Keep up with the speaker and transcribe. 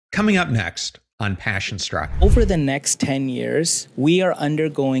Coming up next on Passion Struck. Over the next 10 years, we are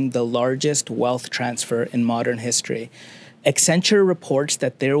undergoing the largest wealth transfer in modern history. Accenture reports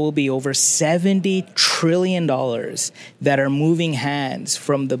that there will be over $70 trillion that are moving hands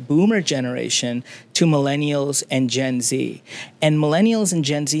from the boomer generation to millennials and Gen Z. And millennials and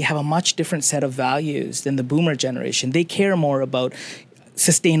Gen Z have a much different set of values than the boomer generation. They care more about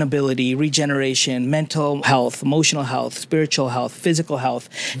sustainability, regeneration, mental health, emotional health, spiritual health, physical health.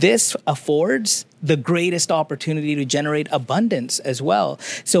 This affords the greatest opportunity to generate abundance as well.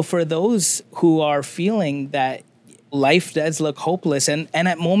 So for those who are feeling that life does look hopeless, and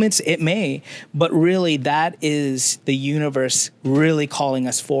at moments it may, but really that is the universe really calling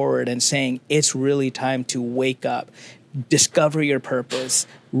us forward and saying it's really time to wake up, discover your purpose,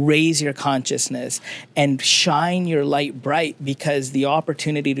 raise your consciousness, and shine your light bright, because the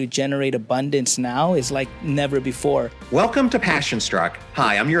opportunity to generate abundance now is like never before. Welcome to Passion Struck.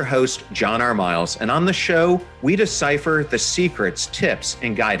 Hi, I'm your host, John R. Miles, and on the show, we decipher the secrets, tips,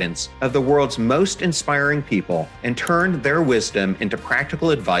 and guidance of the world's most inspiring people and turn their wisdom into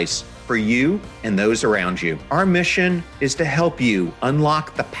practical advice for you and those around you. Our mission is to help you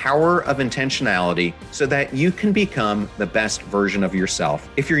unlock the power of intentionality so that you can become the best version of yourself.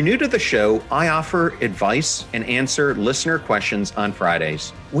 If you're new to the show, I offer advice and answer listener questions on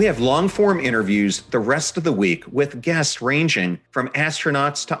Fridays. We have long-form interviews the rest of the week with guests ranging from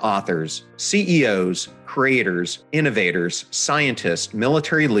astronauts to authors, CEOs, creators, innovators, scientists,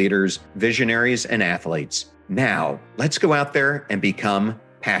 military leaders, visionaries, and athletes. Now, let's go out there and become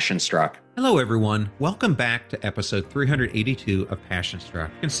Passion Struck. Hello, everyone. Welcome back to episode 382 of Passion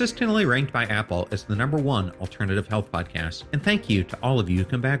Struck, consistently ranked by Apple as the #1 alternative health podcast. And thank you to all of you who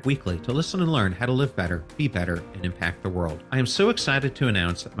come back weekly to listen and learn how to live better, be better, and impact the world. I am so excited to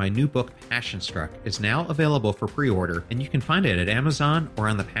announce that my new book, Passion Struck, is now available for pre-order, and you can find it at Amazon or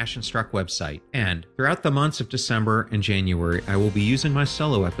on the Passion Struck website. And throughout the months of December and January, I will be using my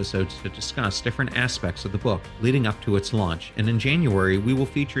solo episodes to discuss different aspects of the book leading up to its launch. And in January, we will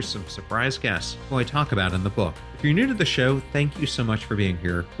feature some surprise guests who I talk about in the book. If you're new to the show, thank you so much for being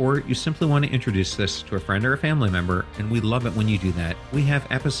here, or you simply want to introduce this to a friend or a family member, and we love it when you do that. We have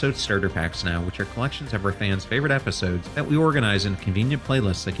episode starter packs now, which are collections of our fans' favorite episodes that we organize in convenient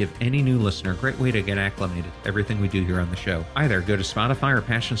playlists that give any new listener a great way to get acclimated to everything we do here on the show. Either go to Spotify or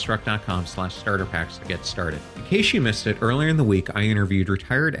passionstruck.com/starter packs to get started. In case you missed it, earlier in the week, I interviewed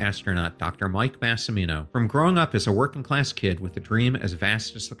retired astronaut Dr. Mike Massimino. From growing up as a working class kid with a dream as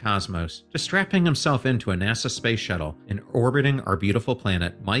vast as the cosmos, to strapping himself into a NASA space shuttle and orbiting our beautiful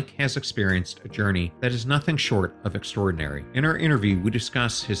planet, Mike has experienced a journey that is nothing short of extraordinary. In our interview, we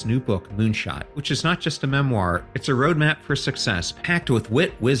discuss his new book, Moonshot, which is not just a memoir, it's a roadmap for success, packed with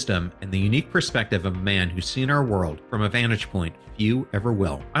wit, wisdom, and the unique perspective of a man who's seen our world from a vantage point few ever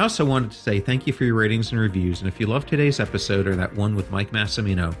will. I also wanted to say thank you for your ratings and reviews, and if you loved today's episode or that one with Mike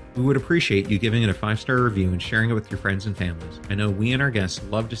Massimino, we would appreciate you giving it a 5-star review and sharing it with your friends and families. I know we and our guests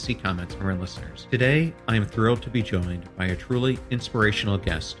love to see comments from our listeners. Today, I am thrilled to be joined by a truly inspirational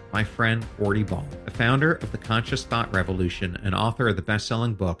guest, my friend Gordy Ball, the founder of the Conscious Thought Revolution and author of the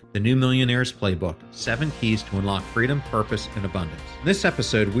best-selling book, The New Millionaire's Playbook, 7 Keys to Unlock Freedom, Purpose, and Abundance. In this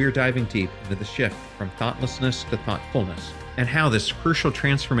episode, we are diving deep into the shift from thoughtlessness to thoughtfulness, and how this crucial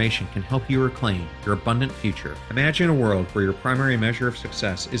transformation can help you reclaim your abundant future. Imagine a world where your primary measure of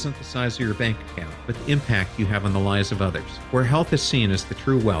success isn't the size of your bank account, but the impact you have on the lives of others, where health is seen as the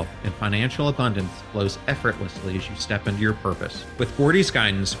true wealth and financial abundance flows effortlessly as you step into your purpose. With Gordy's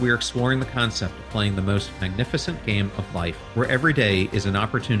guidance, we are exploring the concept of playing the most magnificent game of life, where every day is an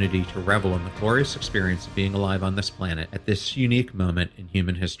opportunity to revel in the glorious experience of being alive on this planet at this unique moment in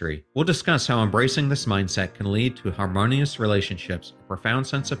human history. We'll discuss how embracing this mindset can lead to harmonious relationships, a profound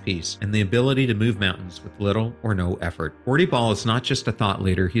sense of peace, and the ability to move mountains with little or no effort. Gordy Ball is not just a thought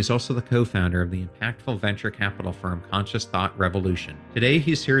leader, he's also the co-founder of the impactful venture capital firm Conscious Thought Revolution. Today,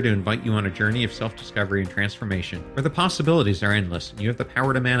 he's here to invite you on a journey of self-discovery and transformation, where the possibilities are endless and you have the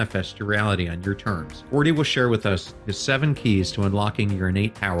power to manifest your reality on your terms. Gordy will share with us his 7 keys to unlocking your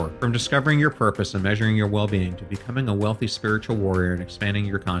innate power, from discovering your purpose and measuring your well-being to becoming a wealthy spiritual warrior and expanding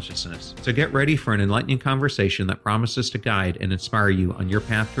your consciousness. So get ready for an enlightening conversation that promises to guide and inspire you on your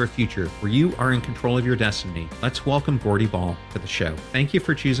path to a future where you are in control of your destiny. Let's welcome Gordy Ball to the show. Thank you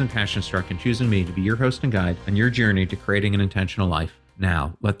for choosing Passion Struck and choosing me to be your host and guide on your journey to creating an intentional life.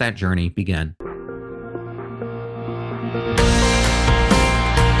 Now, let that journey begin.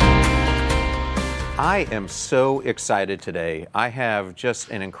 I am so excited today. I have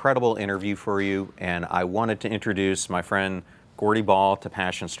just an incredible interview for you, and I wanted to introduce my friend Gordy Ball to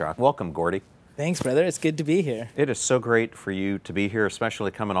Passion Struck. Welcome, Gordy. Thanks, brother. It's good to be here. It is so great for you to be here,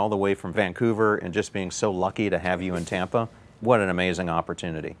 especially coming all the way from Vancouver and just being so lucky to have you in Tampa. What an amazing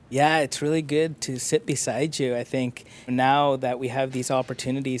opportunity. Yeah, it's really good to sit beside you. I think now that we have these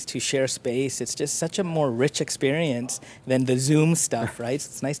opportunities to share space, it's just such a more rich experience than the Zoom stuff, right?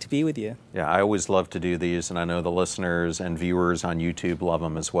 It's nice to be with you. Yeah, I always love to do these, and I know the listeners and viewers on YouTube love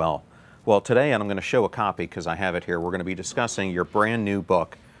them as well. Well, today, and I'm going to show a copy because I have it here, we're going to be discussing your brand new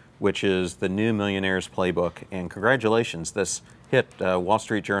book, which is The New Millionaire's Playbook. And congratulations, this hit Wall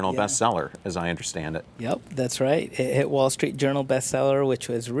Street Journal bestseller, as I understand it. Yep, that's right. It hit Wall Street Journal bestseller, which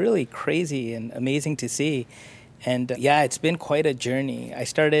was really crazy and amazing to see. And yeah, it's been quite a journey. I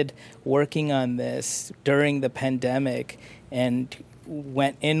started working on this during the pandemic and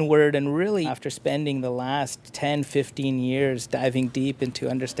went inward, and really after spending the last 10, 15 years diving deep into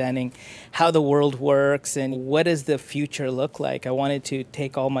understanding how the world works and what does the future look like, I wanted to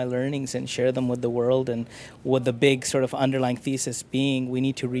take all my learnings and share them with the world, and with the big sort of underlying thesis being we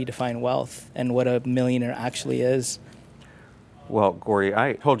need to redefine wealth and what a millionaire actually is. Well, Gordy,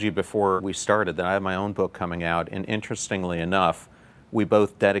 I told you before we started that I have my own book coming out, and interestingly enough, we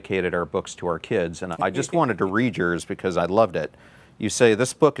both dedicated our books to our kids, and I just wanted to read yours because I loved it. You say,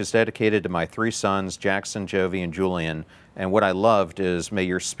 this book is dedicated to my 3 sons, Jackson, Jovi, and Julian, and what I loved is, may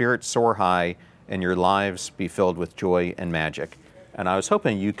your spirit soar high and your lives be filled with joy and magic. And I was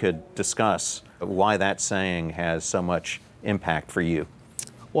hoping you could discuss why that saying has so much impact for you.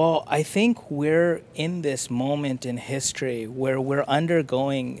 Well, I think we're in this moment in history where we're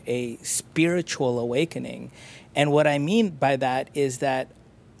undergoing a spiritual awakening. And what I mean by that is that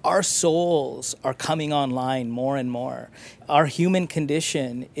our souls are coming online more and more. Our human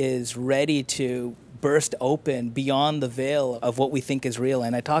condition is ready to burst open beyond the veil of what we think is real.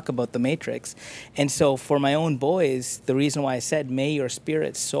 And I talk about the Matrix. And so for my own boys, the reason why I said, may your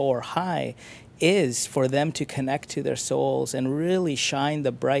spirit soar high, is for them to connect to their souls and really shine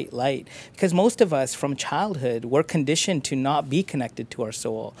the bright light. Because most of us from childhood, we're conditioned to not be connected to our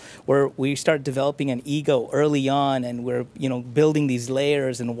soul. We start developing an ego early on, and we're building these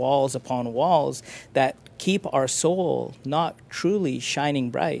layers and walls upon walls that keep our soul not truly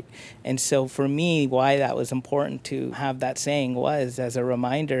shining bright. And so for me, why that was important to have that saying was as a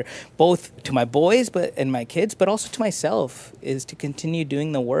reminder, both to my boys and my kids, but also to myself, is to continue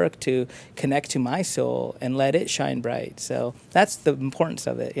doing the work to connect to my soul and let it shine bright. So that's the importance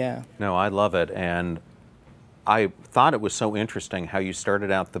of it, yeah. No, I love it. And I thought it was so interesting how you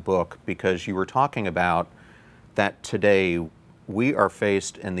started out the book, because you were talking about that today we are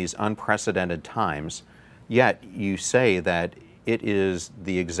faced in these unprecedented times. Yet you say that it is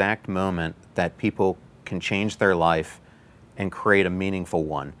the exact moment that people can change their life and create a meaningful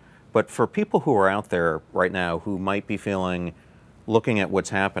one. But for people who are out there right now who might be looking at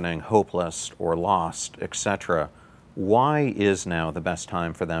what's happening, hopeless or lost, etc., why is now the best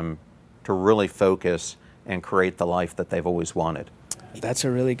time for them to really focus and create the life that they've always wanted? That's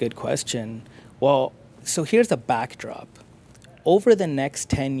a really good question. Well, so here's the backdrop. Over the next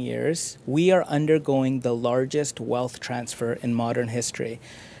 10 years, we are undergoing the largest wealth transfer in modern history.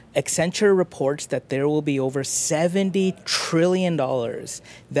 Accenture reports that there will be over $70 trillion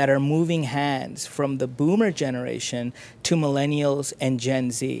that are moving hands from the boomer generation to millennials and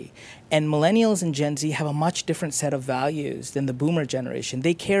Gen Z. And millennials and Gen Z have a much different set of values than the boomer generation.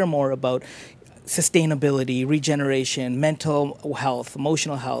 They care more about sustainability, regeneration, mental health,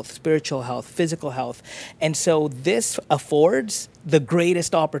 emotional health, spiritual health, physical health. And so this affords the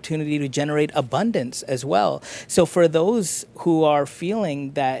greatest opportunity to generate abundance as well. So for those who are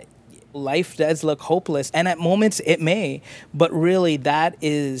feeling that life does look hopeless, and at moments it may, but really that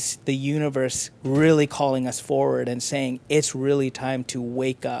is the universe really calling us forward and saying it's really time to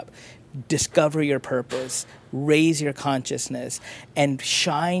wake up, discover your purpose, raise your consciousness, and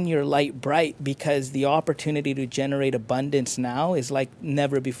shine your light bright, because the opportunity to generate abundance now is like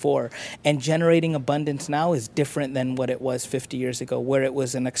never before. And generating abundance now is different than what it was 50 years ago, where it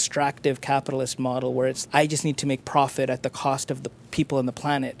was an extractive capitalist model where it's, I just need to make profit at the cost of the people on the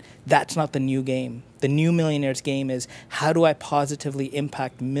planet. That's not the new game. The new millionaire's game is, how do I positively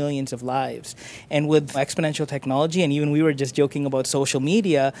impact millions of lives? And with exponential technology, and even we were just joking about social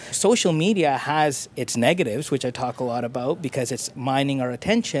media has its negatives, which I talk a lot about because it's mining our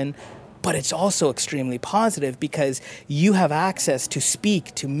attention, but it's also extremely positive because you have access to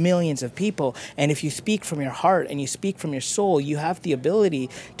speak to millions of people. And if you speak from your heart and you speak from your soul, you have the ability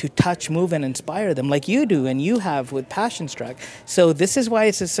to touch, move, and inspire them like you do and you have with Passion Struck. So this is why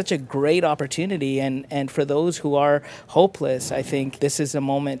it's such a great opportunity. And for those who are hopeless, I think this is a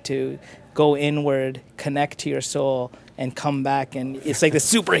moment to go inward, connect to your soul, and come back, and it's like the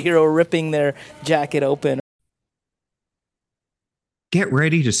superhero ripping their jacket open. Get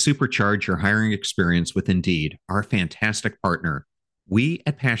ready to supercharge your hiring experience with Indeed, our fantastic partner. We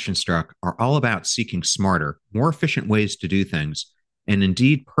at PassionStruck are all about seeking smarter, more efficient ways to do things, and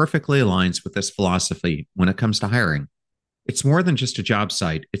Indeed perfectly aligns with this philosophy when it comes to hiring. It's more than just a job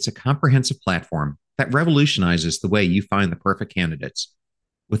site, it's a comprehensive platform that revolutionizes the way you find the perfect candidates.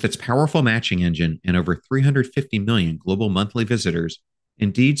 With its powerful matching engine and over 350 million global monthly visitors,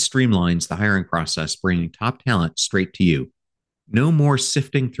 Indeed streamlines the hiring process, bringing top talent straight to you. No more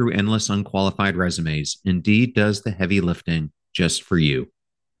sifting through endless unqualified resumes. Indeed does the heavy lifting just for you.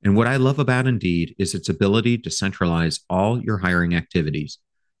 And what I love about Indeed is its ability to centralize all your hiring activities,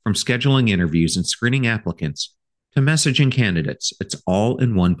 from scheduling interviews and screening applicants to messaging candidates. It's all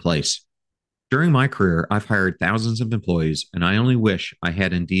in one place. During my career, I've hired thousands of employees, and I only wish I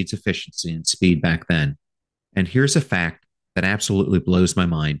had Indeed's efficiency and speed back then. And here's a fact that absolutely blows my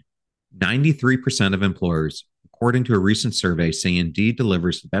mind. 93% of employers, according to a recent survey, say Indeed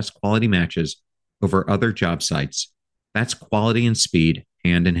delivers the best quality matches over other job sites. That's quality and speed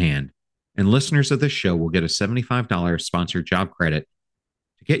hand in hand. And listeners of this show will get a $75 sponsored job credit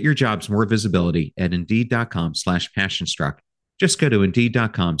to get your jobs more visibility at Indeed.com/PassionStruck. Just go to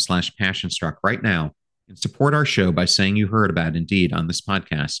Indeed.com/PassionStruck right now and support our show by saying you heard about Indeed on this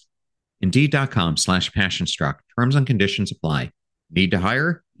podcast. Indeed.com/PassionStruck. Terms and conditions apply. Need to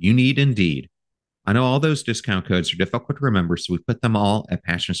hire? You need Indeed. I know all those discount codes are difficult to remember, so we put them all at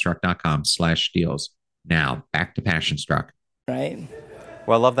PassionStruck.com/deals. Now, back to PassionStruck. Right.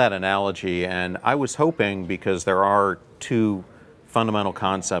 Well, I love that analogy, and I was hoping, because there are two fundamental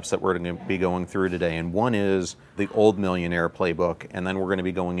concepts that we're going to be going through today, and one is the old millionaire playbook, and then we're going to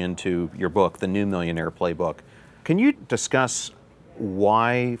be going into your book, the new millionaire playbook. Can you discuss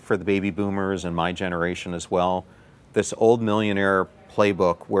why, for the baby boomers and my generation as well, this old millionaire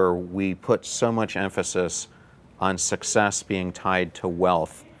playbook, where we put so much emphasis on success being tied to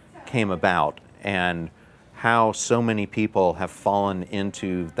wealth, came about, and how so many people have fallen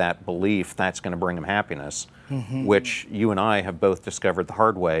into that belief that's going to bring them happiness, which you and I have both discovered the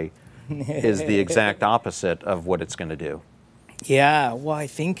hard way is the exact opposite of what it's going to do. Yeah, well, I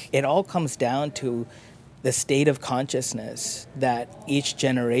think it all comes down to the state of consciousness that each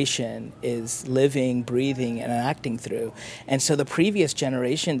generation is living, breathing, and acting through. And so the previous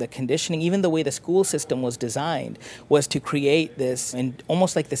generation, the conditioning, even the way the school system was designed, was to create this, and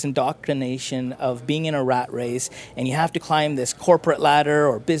almost like this indoctrination of being in a rat race, and you have to climb this corporate ladder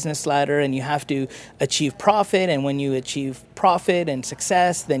or business ladder, and you have to achieve profit, and when you achieve profit and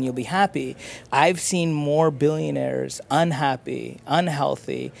success, then you'll be happy. I've seen more billionaires unhappy,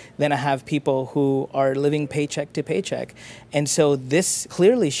 unhealthy, than I have people who are living paycheck to paycheck. And so this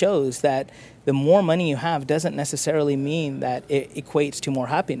clearly shows that the more money you have doesn't necessarily mean that it equates to more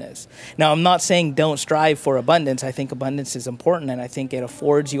happiness. Now, I'm not saying don't strive for abundance. I think abundance is important, and I think it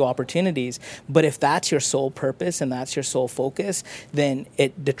affords you opportunities. But if that's your sole purpose and that's your sole focus, then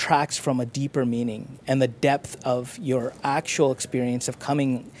it detracts from a deeper meaning and the depth of your actual experience of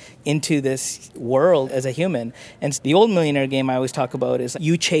coming into this world as a human. And the old millionaire game I always talk about is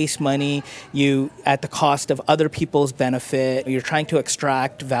you chase money, you at the cost of other people's benefit, you're trying to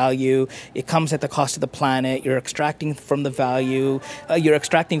extract value. It comes at the cost of the planet. You're extracting from the value. You're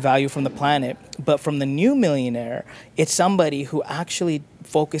extracting value from the planet. But from the new millionaire, it's somebody who actually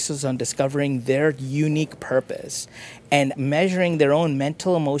focuses on discovering their unique purpose and measuring their own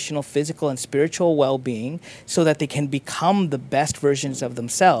mental, emotional, physical, and spiritual well-being so that they can become the best versions of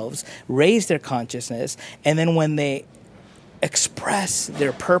themselves, raise their consciousness, and then when they express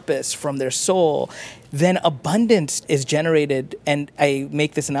their purpose from their soul, then abundance is generated. And I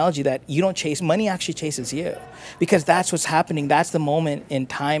make this analogy that you don't chase, money actually chases you, because that's what's happening. That's the moment in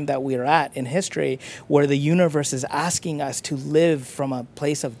time that we're at in history where the universe is asking us to live from a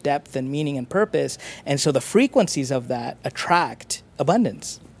place of depth and meaning and purpose. And so the frequencies of that attract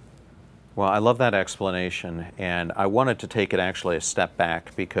abundance. Well, I love that explanation, and I wanted to take it actually a step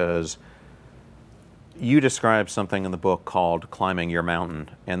back, because you describe something in the book called climbing your mountain,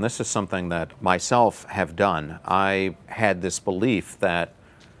 and this is something that myself have done. I had this belief that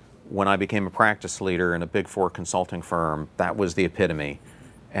when I became a practice leader in a Big Four consulting firm, that was the epitome,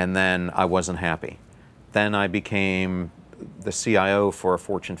 and then I wasn't happy. Then I became the CIO for a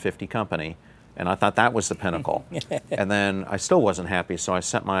Fortune 50 company, and I thought that was the pinnacle. And then I still wasn't happy, so I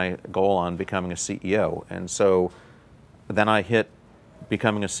set my goal on becoming a CEO, and so then I hit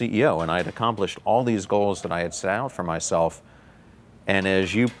becoming a CEO, and I had accomplished all these goals that I had set out for myself. And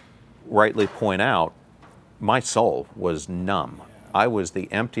as you rightly point out, my soul was numb. I was the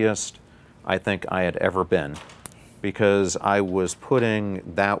emptiest I think I had ever been. because I was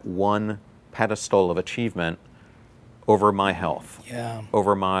putting that one pedestal of achievement over my health,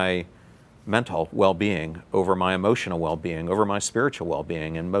 over my mental well-being, over my emotional well-being, over my spiritual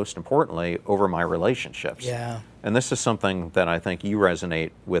well-being, and most importantly, over my relationships. Yeah. And this is something that I think you resonate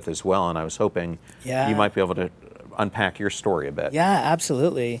with as well, and I was hoping you might be able to unpack your story a bit. Yeah,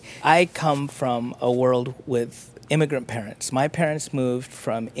 absolutely. I come from a world with immigrant parents. My parents moved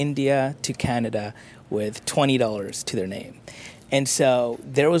from India to Canada with $20 to their name. And so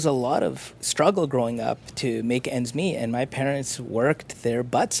there was a lot of struggle growing up to make ends meet, and my parents worked their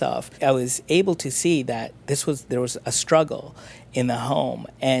butts off. I was able to see that there was a struggle in the home.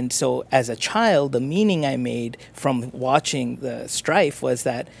 And so as a child, the meaning I made from watching the strife was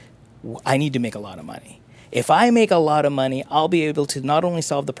that I need to make a lot of money. If I make a lot of money, I'll be able to not only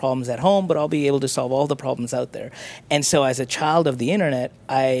solve the problems at home, but I'll be able to solve all the problems out there. And so as a child of the internet,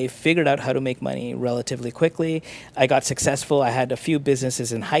 I figured out how to make money relatively quickly. I got successful. I had a few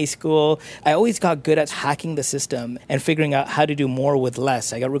businesses in high school. I always got good at hacking the system and figuring out how to do more with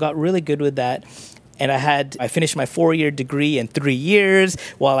less. I got really good with that. And I finished my 4-year degree in 3 years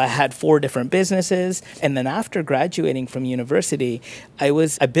while I had 4 different businesses. And then after graduating from university, I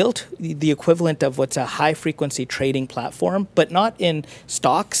built the equivalent of what's a high frequency trading platform, but not in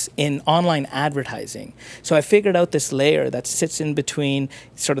stocks, in online advertising. So I figured out this layer that sits in between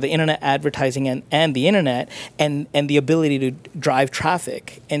sort of the internet advertising and the internet and the ability to drive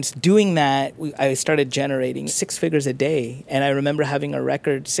traffic. And doing that, I started generating 6 figures a day. And I remember having a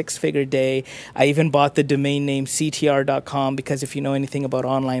record 6-figure day. I even bought the domain name CTR.com because if you know anything about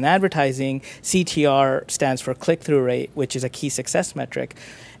online advertising, CTR stands for click-through rate, which is a key success metric.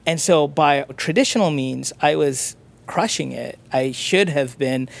 And so by traditional means, I was crushing it. I should have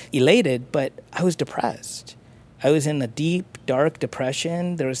been elated, but I was depressed. I was in a deep, dark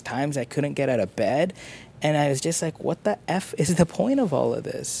depression. There was times I couldn't get out of bed. And I was just like, what the F is the point of all of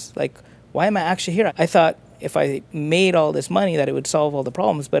this? Like, why am I actually here? I thought if I made all this money that it would solve all the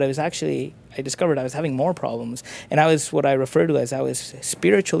problems, but I discovered I was having more problems. And I was what I refer to as I was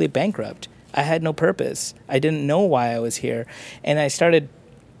spiritually bankrupt. I had no purpose. I didn't know why I was here. And I started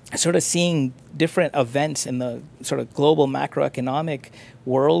sort of seeing different events in the sort of global macroeconomic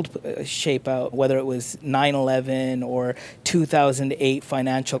world shape out, whether it was 9/11 or 2008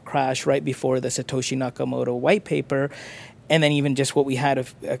 financial crash right before the Satoshi Nakamoto white paper. And then even just what we had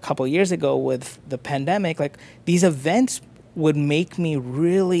a couple of years ago with the pandemic, like these events would make me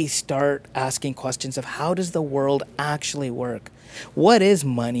really start asking questions of how does the world actually work? What is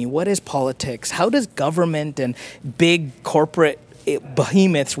money? What is politics? How does government and big corporate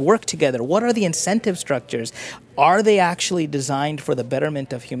behemoths work together? What are the incentive structures? Are they actually designed for the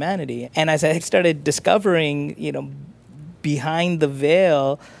betterment of humanity? And as I started discovering, behind the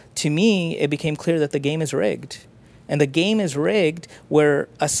veil, to me, it became clear that the game is rigged. And the game is rigged where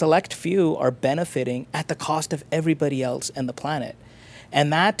a select few are benefiting at the cost of everybody else and the planet.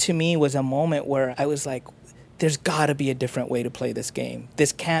 And that to me was a moment where I was like, there's got to be a different way to play this game.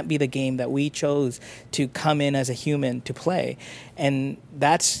 This can't be the game that we chose to come in as a human to play. And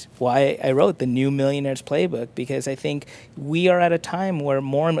that's why I wrote the New Millionaires Playbook, because I think we are at a time where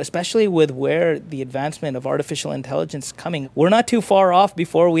especially with where the advancement of artificial intelligence is coming, we're not too far off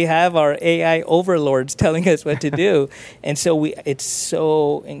before we have our AI overlords telling us what to do. And so it's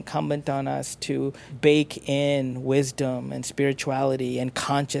so incumbent on us to bake in wisdom and spirituality and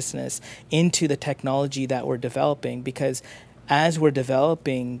consciousness into the technology that we're developing, because as we're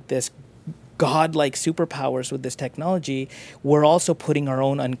developing this godlike superpowers with this technology, we're also putting our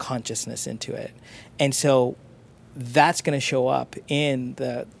own unconsciousness into it. And so that's going to show up in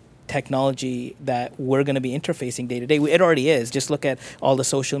the technology that we're going to be interfacing day to day. It already is. Just look at all the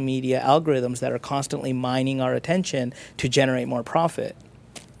social media algorithms that are constantly mining our attention to generate more profit.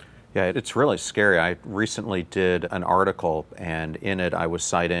 Yeah, it's really scary. I recently did an article, and in it I was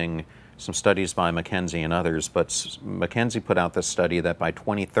citing some studies by McKinsey and others, but McKinsey put out this study that by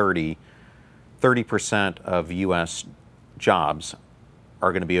 2030, 30% of U.S. jobs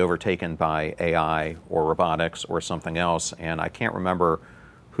are going to be overtaken by AI or robotics or something else. And I can't remember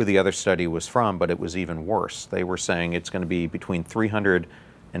who the other study was from, but it was even worse. They were saying it's going to be between 300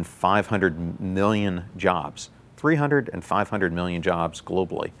 and 500 million jobs, 300 and 500 million jobs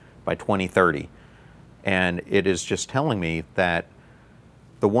globally by 2030. And it is just telling me that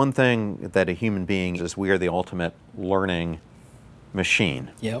the one thing that a human being is, we are the ultimate learning machine.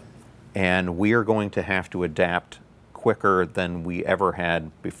 Yep. And we are going to have to adapt quicker than we ever had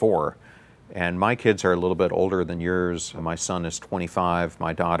before. And my kids are a little bit older than yours. My son is 25.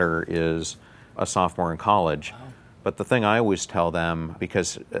 My daughter is a sophomore in college. Wow. But the thing I always tell them,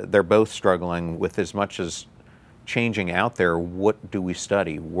 because they're both struggling with as much as changing out there, what do we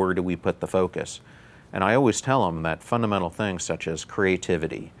study? Where do we put the focus? And I always tell them that fundamental things such as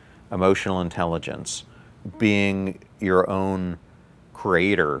creativity, emotional intelligence, being your own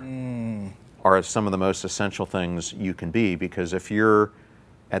creator are some of the most essential things you can be, because if you're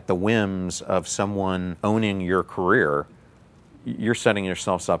at the whims of someone owning your career, you're setting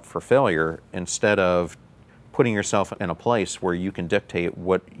yourselves up for failure instead of putting yourself in a place where you can dictate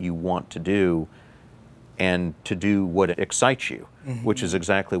what you want to do and to do what excites you, which is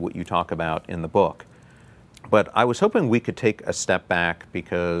exactly what you talk about in the book. But I was hoping we could take a step back,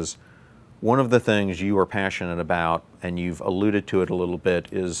 because one of the things you are passionate about, and you've alluded to it a little bit,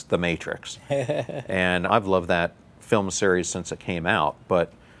 is The Matrix. And I've loved that film series since it came out.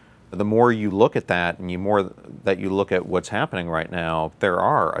 But the more you look at that, and the more that you look at what's happening right now, there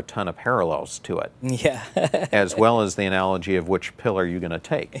are a ton of parallels to it. Yeah. As well as the analogy of which pillar you're going to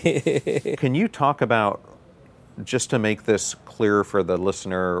take. Can you talk about, just to make this clear for the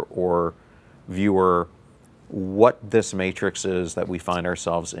listener or viewer, what this matrix is that we find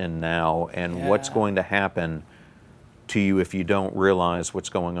ourselves in now, and what's going to happen to you if you don't realize what's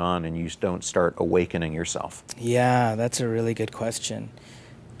going on and you don't start awakening yourself? Yeah, that's a really good question.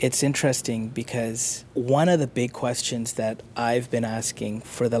 It's interesting because one of the big questions that I've been asking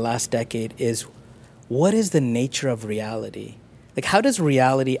for the last decade is, what is the nature of reality? Like, how does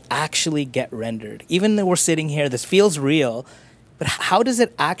reality actually get rendered? Even though we're sitting here, this feels real, but how does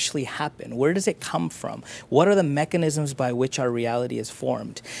it actually happen? Where does it come from? What are the mechanisms by which our reality is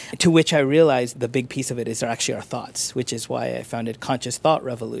formed? To which I realized the big piece of it is actually our thoughts, which is why I founded Conscious Thought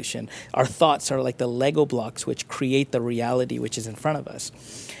Revolution. Our thoughts are like the Lego blocks which create the reality which is in front of us.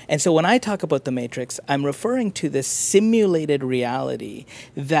 And so when I talk about the Matrix, I'm referring to this simulated reality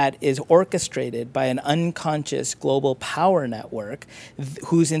that is orchestrated by an unconscious global power network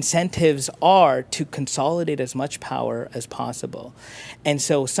whose incentives are to consolidate as much power as possible. And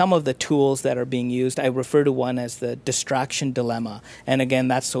so some of the tools that are being used, I refer to one as the distraction dilemma. And again,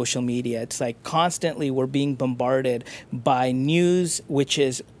 that's social media. It's like constantly we're being bombarded by news which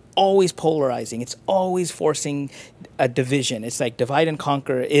is always polarizing. It's always forcing a division. It's like divide and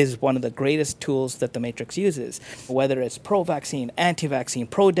conquer is one of the greatest tools that the Matrix uses. Whether it's pro-vaccine, anti-vaccine,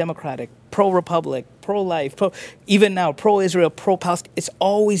 pro-democratic, pro-republic, pro-life, even now pro-Israel, pro-Palestine, it's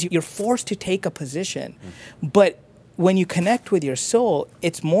always, you're forced to take a position. But when you connect with your soul,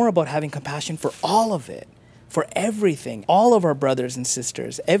 it's more about having compassion for all of it, for everything, all of our brothers and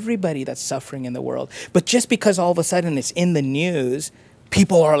sisters, everybody that's suffering in the world. But just because all of a sudden it's in the news,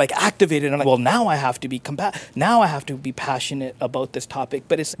 people are like activated and like, well, now I have to be now I have to be passionate about this topic.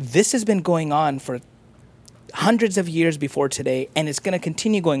 But this has been going on for hundreds of years before today, and it's going to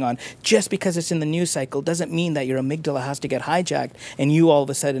continue going on. Just because it's in the news cycle doesn't mean that your amygdala has to get hijacked and you all of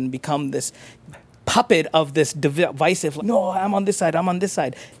a sudden become this puppet of this divisive, like, no, I'm on this side, I'm on this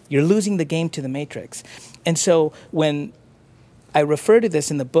side. You're losing the game to the Matrix. And so when I refer to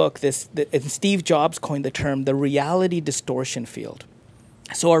this in the book, and Steve Jobs coined the term, the reality distortion field.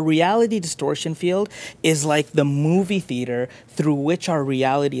 So our reality distortion field is like the movie theater through which our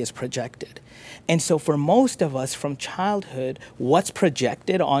reality is projected. And so for most of us from childhood, what's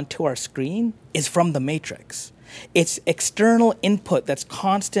projected onto our screen is from the Matrix. It's external input that's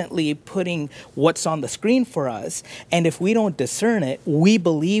constantly putting what's on the screen for us. And if we don't discern it, we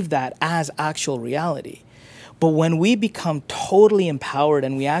believe that as actual reality. But when we become totally empowered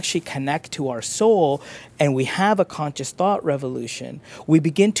and we actually connect to our soul and we have a conscious thought revolution, we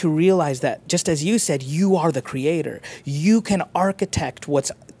begin to realize that, just as you said, you are the creator. You can architect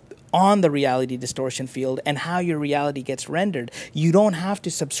what's on the reality distortion field and how your reality gets rendered. You don't have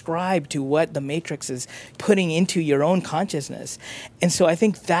to subscribe to what the Matrix is putting into your own consciousness. And so I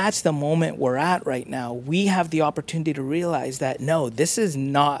think that's the moment we're at right now. We have the opportunity to realize that, no, this is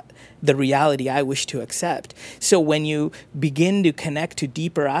not the reality I wish to accept. So when you begin to connect to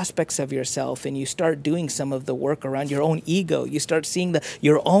deeper aspects of yourself and you start doing some of the work around your own ego, you start seeing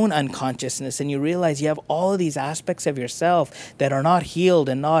your own unconsciousness, and you realize you have all of these aspects of yourself that are not healed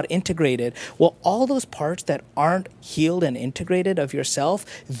and not integrated. Well, all those parts that aren't healed and integrated of yourself,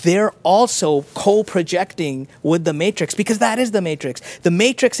 they're also co-projecting with the Matrix, because that is the Matrix. The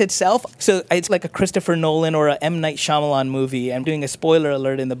Matrix itself, so it's like a Christopher Nolan or a M. Night Shyamalan movie. I'm doing a spoiler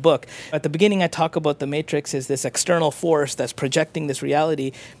alert in the book. At the beginning, I talk about the Matrix as this external force that's projecting this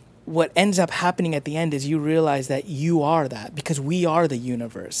reality. What ends up happening at the end is you realize that you are that, because we are the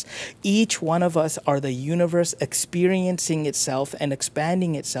universe. Each one of us are the universe experiencing itself and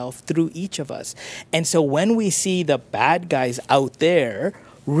expanding itself through each of us. And so when we see the bad guys out there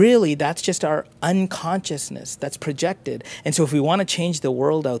really that's just our unconsciousness that's projected. And so if we want to change the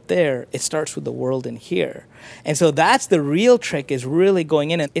world out there, it starts with the world in here. And so that's the real trick, is really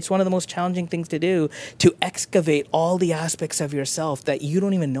going in. And it's one of the most challenging things to do, to excavate all the aspects of yourself that you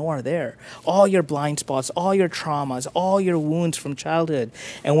don't even know are there. All your blind spots, all your traumas, all your wounds from childhood.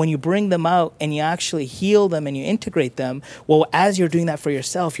 And when you bring them out and you actually heal them and you integrate them, well, as you're doing that for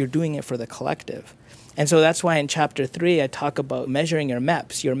yourself, you're doing it for the collective. And so that's why in chapter 3, I talk about measuring your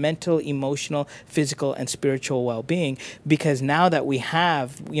MEPS, your mental, emotional, physical, and spiritual well-being, because now that we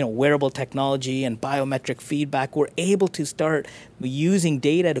have, wearable technology and biometric feedback, we're able to start using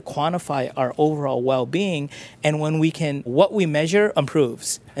data to quantify our overall well-being. And when what we measure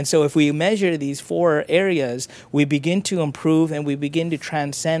improves. And so if we measure these 4 areas, we begin to improve and we begin to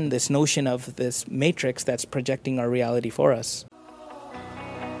transcend this notion of this matrix that's projecting our reality for us.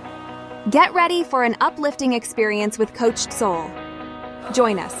 Get ready for an uplifting experience with Coached Soul.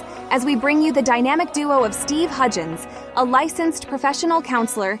 Join us as we bring you the dynamic duo of Steve Hudgens, a licensed professional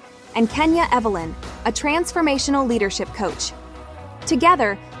counselor, and Kenya Evelyn, a transformational leadership coach.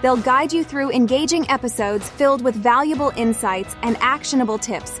 Together, they'll guide you through engaging episodes filled with valuable insights and actionable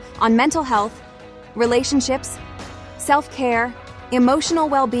tips on mental health, relationships, self-care, emotional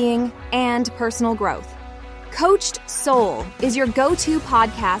well-being, and personal growth. Coached Soul is your go-to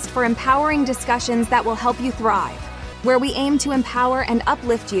podcast for empowering discussions that will help you thrive, where we aim to empower and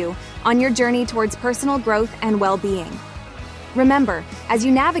uplift you on your journey towards personal growth and well-being. Remember, as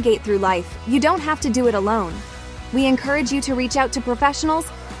you navigate through life, you don't have to do it alone. We encourage you to reach out to professionals,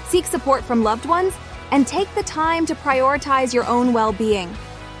 seek support from loved ones, and take the time to prioritize your own well-being.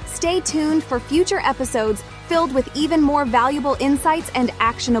 Stay tuned for future episodes filled with even more valuable insights and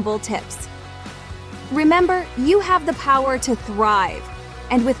actionable tips. Remember, you have the power to thrive.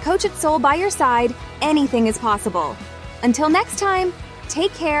 And with Coached Soul by your side, anything is possible. Until next time,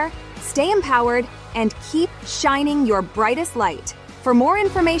 take care, stay empowered, and keep shining your brightest light. For more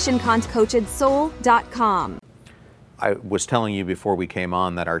information, contact coachedsoul.com. I was telling you before we came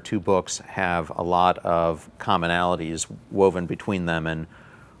on that our 2 books have a lot of commonalities woven between them. And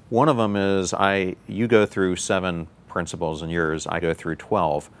one of them is you go through 7 principles in yours, I go through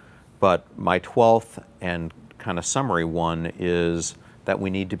 12. But my 12th and kind of summary one is that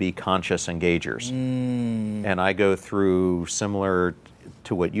we need to be conscious engagers. And I go through, similar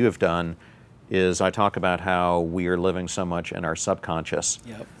to what you have done, is I talk about how we are living so much in our subconscious.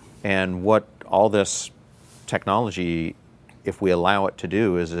 Yep. And what all this technology, if we allow it to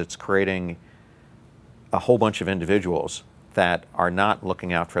do, is it's creating a whole bunch of individuals that are not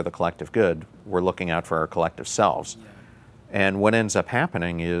looking out for the collective good. We're looking out for our collective selves. Yeah. And what ends up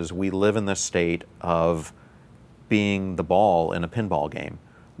happening is we live in this state of being the ball in a pinball game,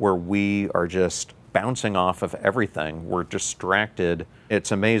 where we are just bouncing off of everything. We're distracted.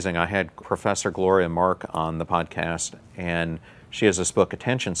 It's amazing. I had Professor Gloria Mark on the podcast, and she has this book,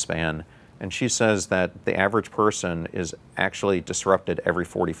 Attention Span, and she says that the average person is actually disrupted every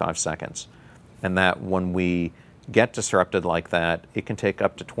 45 seconds. And that when we get disrupted like that, it can take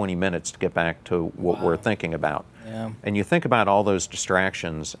up to 20 minutes to get back to what we're thinking about. Yeah. And you think about all those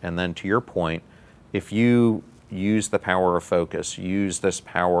distractions, and then to your point, if you use the power of focus, use this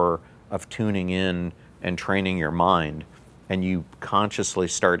power of tuning in and training your mind, and you consciously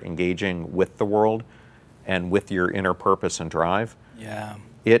start engaging with the world and with your inner purpose and drive,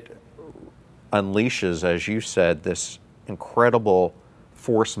 it unleashes, as you said, this incredible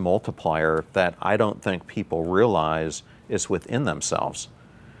force multiplier that I don't think people realize is within themselves.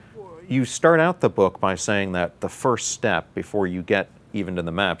 You start out the book by saying that the first step before you get even to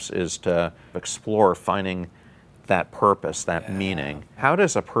the MEPS is to explore finding that purpose, that meaning. How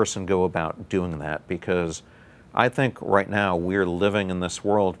does a person go about doing that? Because I think right now we're living in this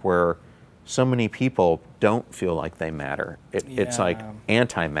world where so many people don't feel like they matter. It's like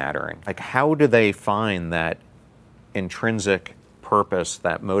anti-mattering. Like, how do they find that intrinsic purpose,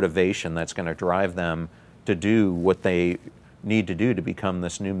 that motivation that's going to drive them to do what they need to do to become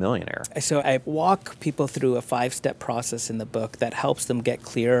this new millionaire? So I walk people through a 5-step process in the book that helps them get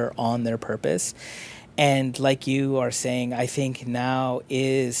clearer on their purpose. And like you are saying, I think now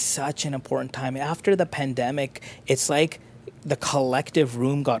is such an important time. After the pandemic, it's like the collective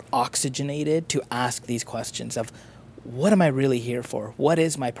room got oxygenated to ask these questions of, what am I really here for? What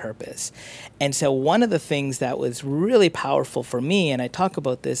is my purpose? And so one of the things that was really powerful for me, and I talk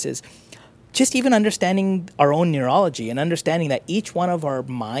about this, is just even understanding our own neurology and understanding that each one of our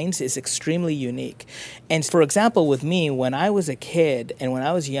minds is extremely unique. And for example, with me, when I was a kid and when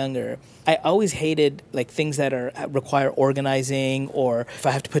I was younger, I always hated like things that require organizing, or if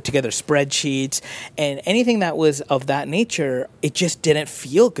I have to put together spreadsheets and anything that was of that nature, it just didn't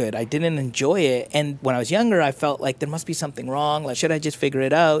feel good. I didn't enjoy it. And when I was younger, I felt like there must be something wrong. Like, should I just figure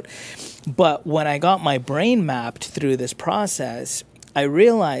it out? But when I got my brain mapped through this process, I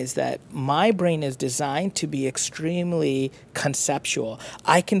realized that my brain is designed to be extremely conceptual.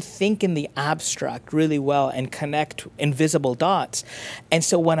 I can think in the abstract really well and connect invisible dots. And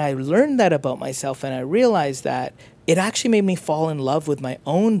so when I learned that about myself and I realized that, it actually made me fall in love with my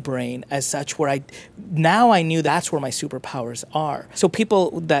own brain as such, where I knew that's where my superpowers are. So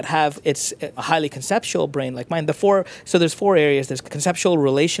people that have it's a highly conceptual brain like mine, there's 4 areas. There's conceptual,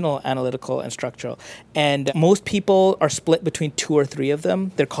 relational, analytical, and structural. And most people are split between 2 or 3 of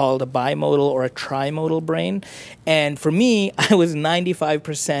them. They're called a bimodal or a trimodal brain. And for me, I was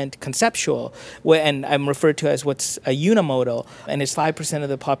 95% conceptual, and I'm referred to as what's a unimodal. And it's 5% of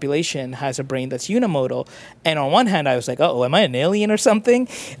the population has a brain that's unimodal. And on one hand, I was like, oh, am I an alien or something?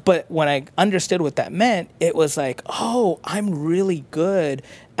 But when I understood what that meant, it was like, oh, I'm really good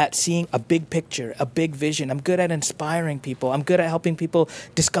at seeing a big picture, a big vision. I'm good at inspiring people. I'm good at helping people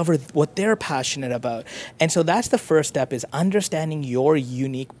discover what they're passionate about. And so that's the first step, is understanding your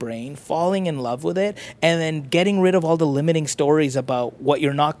unique brain, falling in love with it, and then getting rid of all the limiting stories about what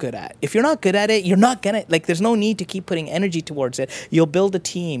you're not good at. If you're not good at it, you're not gonna, there's no need to keep putting energy towards it. You'll build a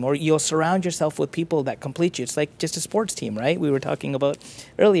team, or you'll surround yourself with people that complete you. It's like just a sports team, right? We were talking about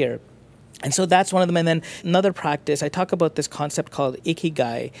earlier. And so that's one of them. And then another practice, I talk about this concept called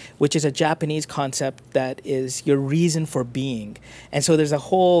ikigai, which is a Japanese concept that is your reason for being. And so there's a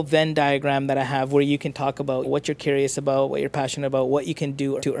whole Venn diagram that I have where you can talk about what you're curious about, what you're passionate about, what you can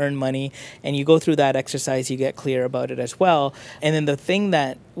do to earn money. And you go through that exercise, you get clear about it as well. And then the thing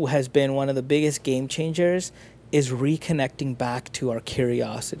that has been one of the biggest game changers is reconnecting back to our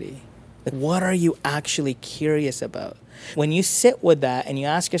curiosity. Like, what are you actually curious about? When you sit with that and you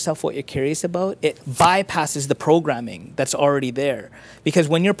ask yourself what you're curious about, it bypasses the programming that's already there. Because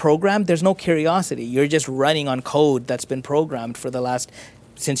when you're programmed, there's no curiosity. You're just running on code that's been programmed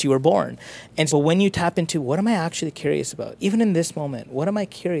since you were born. And so when you tap into what am I actually curious about, even in this moment, what am I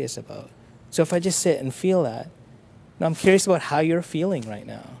curious about? So if I just sit and feel that, I'm curious about how you're feeling right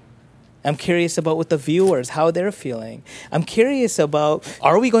now. I'm curious about what the viewers, how they're feeling. I'm curious about,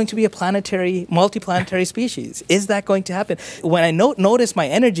 are we going to be a multiplanetary species? Is that going to happen? When I notice my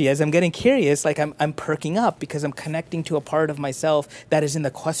energy as I'm getting curious, like I'm perking up because I'm connecting to a part of myself that is in the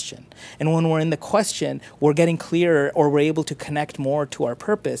question. And when we're in the question, we're getting clearer, or we're able to connect more to our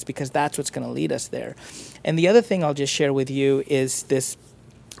purpose, because that's what's going to lead us there. And the other thing I'll just share with you is this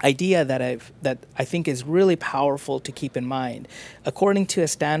idea that I think is really powerful to keep in mind. According to a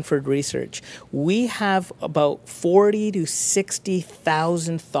Stanford research, we have about 40 to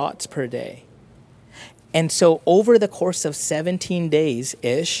 60,000 thoughts per day. And so over the course of 17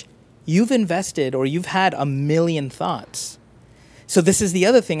 days-ish, you've invested, or you've had 1 million thoughts. So this is the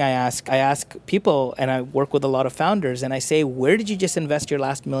other thing I ask. I ask people, and I work with a lot of founders, and I say, where did you just invest your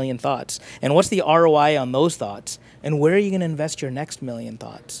last 1 million thoughts? And what's the ROI on those thoughts? And where are you going to invest your next 1 million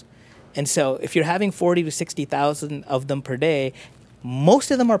thoughts? And so if you're having 40 to 60,000 of them per day,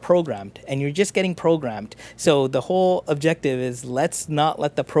 most of them are programmed, and you're just getting programmed. So the whole objective is, let's not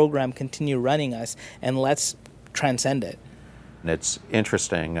let the program continue running us, and let's transcend it. It's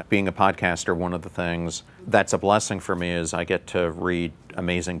interesting. Being a podcaster, one of the things that's a blessing for me is I get to read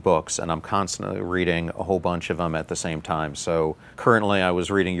amazing books, and I'm constantly reading a whole bunch of them at the same time. So currently I was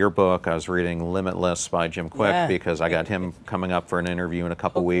reading your book. I was reading Limitless by Jim Quick, because I got him coming up for an interview in a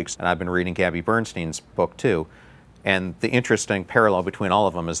couple weeks. And I've been reading Gabby Bernstein's book too. And the interesting parallel between all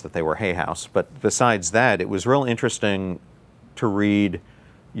of them is that they were Hay House. But besides that, it was real interesting to read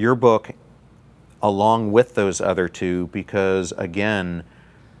your book along with those other two, because again,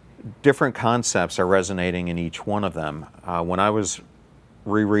 different concepts are resonating in each one of them. When I was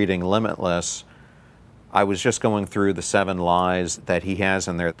rereading Limitless, I was just going through the 7 lies that he has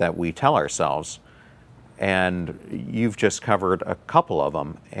in there that we tell ourselves. And you've just covered a couple of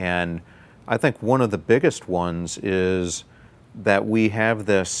them. And I think one of the biggest ones is that we have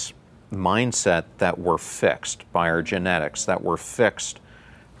this mindset that we're fixed by our genetics, that we're fixed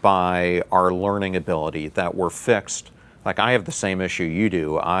by our learning ability, that we're fixed. Like, I have the same issue you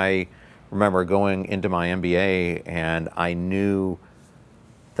do. I remember going into my MBA, and I knew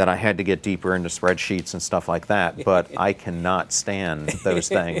that I had to get deeper into spreadsheets and stuff like that, but I cannot stand those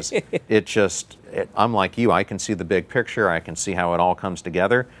things. I'm like you, I can see the big picture, I can see how it all comes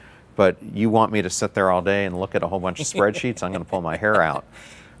together, But you want me to sit there all day and look at a whole bunch of spreadsheets, I'm going to pull my hair out.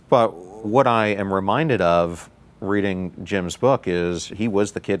 But what I am reminded of reading Jim's book is he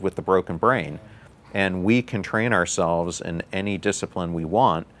was the kid with the broken brain. And we can train ourselves in any discipline we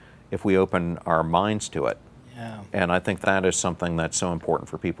want if we open our minds to it. Yeah. And I think that is something that's so important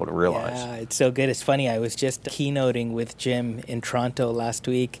for people to realize. Yeah, it's so good. It's funny, I was just keynoting with Jim in Toronto last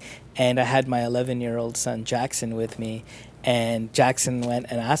week, and I had my 11-year-old son Jackson with me, and Jackson went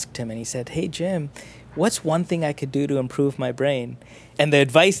and asked him, and he said, "Hey Jim, what's one thing I could do to improve my brain?" And the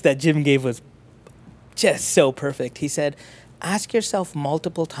advice that Jim gave was just so perfect. He said, ask yourself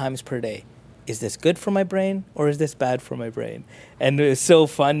multiple times per day, is this good for my brain or is this bad for my brain? And it was so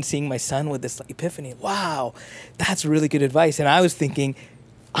fun seeing my son with this epiphany. Wow, that's really good advice. And I was thinking,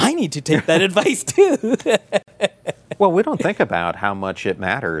 I need to take that advice too. Well, we don't think about how much it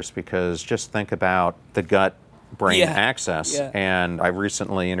matters, because just think about the gut-brain access. Yeah. And I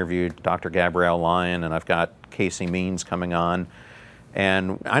recently interviewed Dr. Gabrielle Lyon, and I've got Casey Means coming on.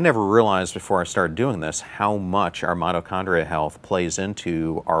 And I never realized before I started doing this how much our mitochondria health plays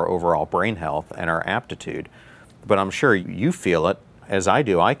into our overall brain health and our aptitude. But I'm sure you feel it as I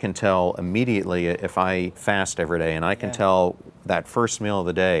do. I can tell immediately if I fast every day, and I can tell that first meal of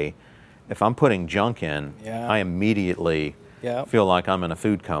the day, if I'm putting junk in, I immediately feel like I'm in a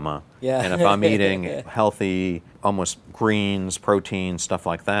food coma. And if I'm eating healthy, almost greens, protein, stuff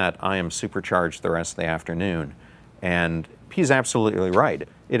like that, I am supercharged the rest of the afternoon. And he's absolutely right.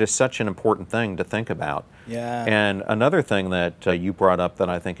 It is such an important thing to think about. Yeah. And another thing that you brought up that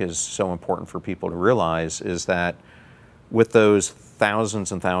I think is so important for people to realize is that with those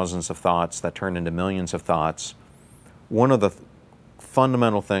thousands and thousands of thoughts that turn into millions of thoughts, one of the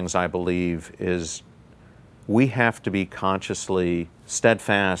fundamental things I believe is we have to be consciously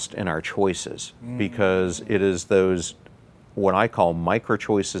steadfast in our choices, because it is those, what I call micro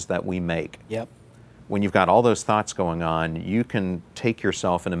choices that we make. Yep. When you've got all those thoughts going on, you can take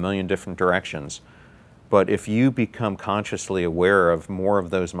yourself in a million different directions. But if you become consciously aware of more of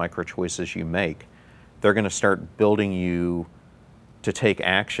those micro choices you make, they're going to start building you to take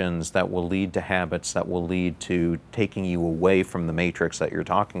actions that will lead to habits that will lead to taking you away from the matrix that you're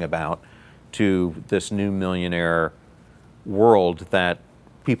talking about to this new millionaire world that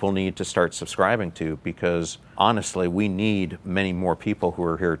people need to start subscribing to, because honestly, we need many more people who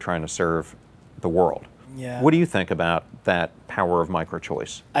are here trying to serve the world. Yeah. What do you think about that power of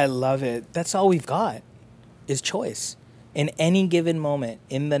micro-choice? I love it. That's all we've got is choice. In any given moment,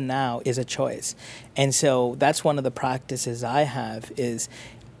 in the now, is a choice. And so that's one of the practices I have is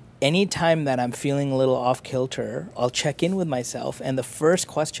anytime that I'm feeling a little off kilter, I'll check in with myself. And the first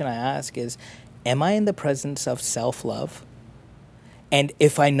question I ask is, am I in the presence of self-love? And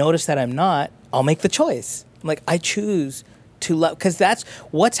if I notice that I'm not, I'll make the choice. I'm like, I choose to love, because that's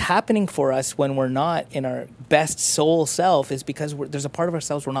what's happening for us when we're not in our best soul self, is because there's a part of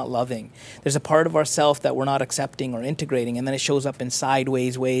ourselves we're not loving. There's a part of ourself that we're not accepting or integrating, and then it shows up in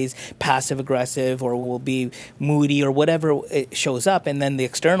sideways ways, passive aggressive, or we'll be moody or whatever it shows up, and then the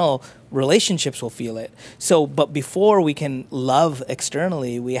external relationships will feel it. So, but before we can love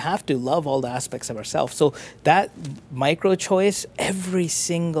externally, we have to love all the aspects of ourselves. So that micro choice, every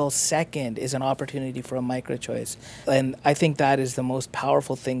single second is an opportunity for a micro choice. And I think that is the most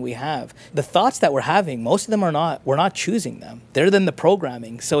powerful thing we have. The thoughts that we're having, most of them we're not choosing them. They're in the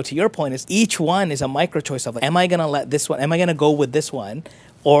programming. So to your point, is each one is a micro choice of, am I going to let this one, am I going to go with this one?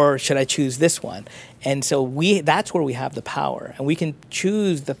 Or should I choose this one? And so that's where we have the power. And we can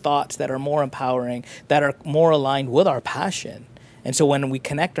choose the thoughts that are more empowering, that are more aligned with our passion. And so when we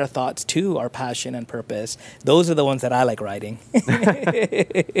connect our thoughts to our passion and purpose, those are the ones that I like writing.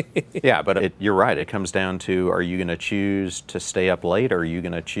 Yeah, but you're right. It comes down to, are you going to choose to stay up late, or are you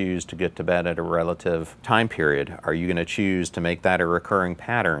going to choose to get to bed at a relative time period? Are you going to choose to make that a recurring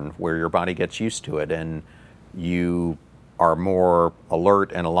pattern where your body gets used to it and you are more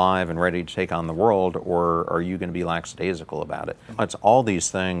alert and alive and ready to take on the world, or are you going to be lackadaisical about it? It's all these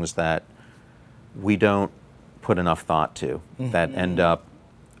things that we don't put enough thought to, that end up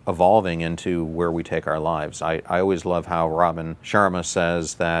evolving into where we take our lives. I always love how Robin Sharma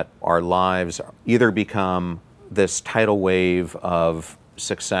says that our lives either become this tidal wave of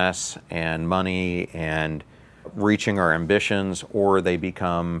success and money and reaching our ambitions, or they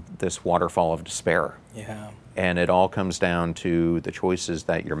become this waterfall of despair. Yeah. And it all comes down to the choices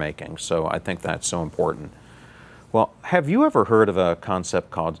that you're making. So I think that's so important. Well, have you ever heard of a concept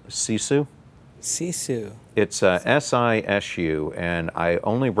called SISU? SISU. It's SISU, and I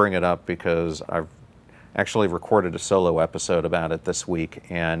only bring it up because I've actually recorded a solo episode about it this week,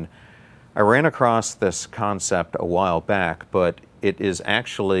 and I ran across this concept a while back, but it is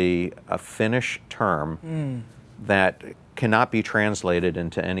actually a Finnish term that cannot be translated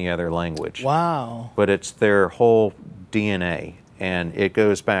into any other language. Wow. But it's their whole DNA, and it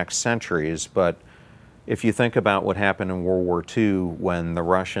goes back centuries. But if you think about what happened in World War II when the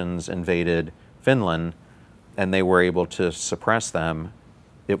Russians invaded Finland and they were able to suppress them,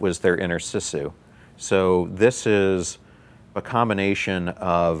 it was their inner sisu. So this is a combination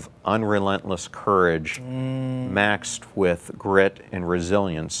of unrelentless courage maxed with grit and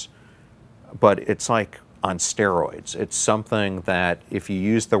resilience, but it's like on steroids. It's something that if you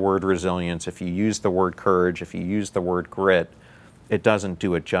use the word resilience, if you use the word courage, if you use the word grit, it doesn't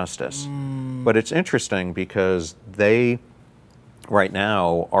do it justice. But it's interesting because they, right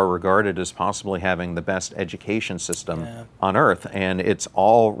now, are regarded as possibly having the best education system on earth, and it's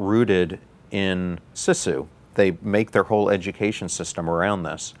all rooted in sisu. They make their whole education system around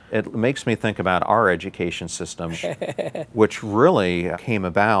this. It makes me think about our education system, which really came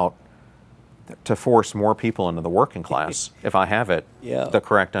about to force more people into the working class, if I have it, the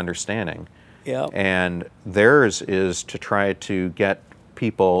correct understanding. And theirs is to try to get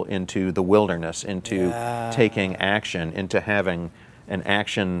people into the wilderness, into taking action, into having an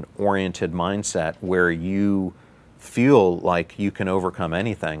action-oriented mindset where you feel like you can overcome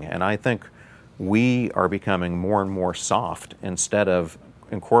anything. And I think we are becoming more and more soft instead of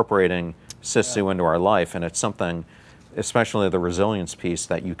incorporating sisu into our life. And it's something, especially the resilience piece,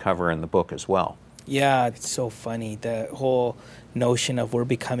 that you cover in the book as well. Yeah, it's so funny. The whole notion of we're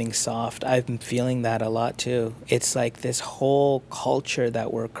becoming soft, I've been feeling that a lot too. It's like this whole culture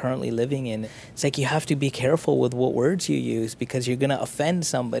that we're currently living in. It's like you have to be careful with what words you use because you're going to offend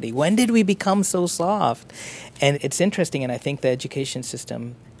somebody. When did we become so soft? And it's interesting, and I think the education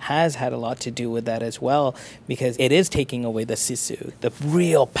system has had a lot to do with that as well, because it is taking away the sisu, the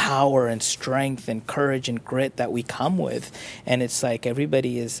real power and strength and courage and grit that we come with. And it's like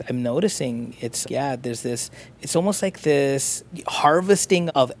everybody is, I'm noticing, there's this, it's almost like this harvesting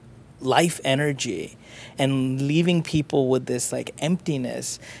of life energy and leaving people with this like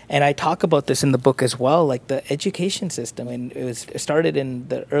emptiness. And I talk about this in the book as well, like the education system. And it was started in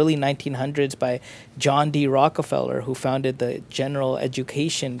the early 1900s by John D. Rockefeller, who founded the General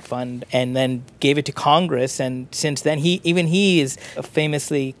Education Fund and then gave it to Congress. And since then, he is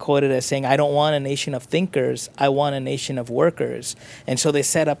famously quoted as saying, "I don't want a nation of thinkers, I want a nation of workers." And so they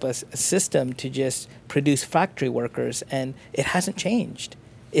set up a system to just produce factory workers, and it hasn't changed.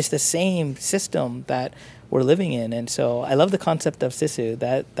 It's the same system that we're living in. And so I love the concept of sisu.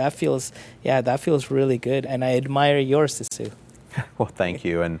 That feels really good. And I admire your sisu. Well, thank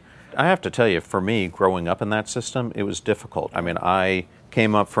you. And I have to tell you, for me, growing up in that system, it was difficult. I mean, I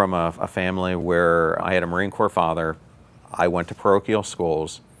came up from a family where I had a Marine Corps father. I went to parochial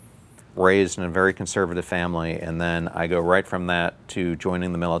schools, raised in a very conservative family, and then I go right from that to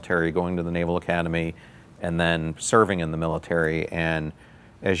joining the military, going to the Naval Academy, and then serving in the military. And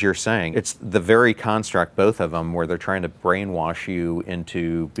as you're saying, it's the very construct, both of them, where they're trying to brainwash you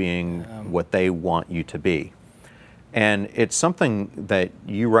into being what they want you to be. And it's something that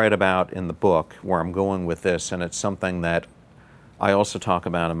you write about in the book, where I'm going with this, and it's something that I also talk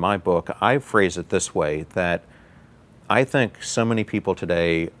about in my book. I phrase it this way, that I think so many people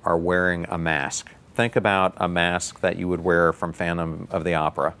today are wearing a mask. Think about a mask that you would wear from Phantom of the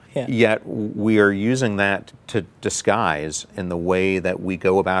Opera. Yeah. Yet we are using that to disguise in the way that we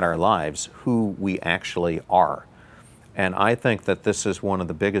go about our lives who we actually are. And I think that this is one of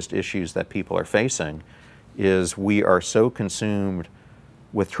the biggest issues that people are facing, is we are so consumed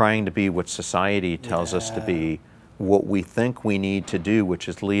with trying to be what society tells us to be, what we think we need to do, which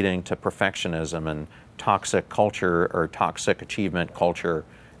is leading to perfectionism and toxic culture or toxic achievement culture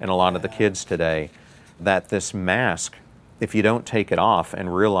in a lot of the kids today, that this mask, if you don't take it off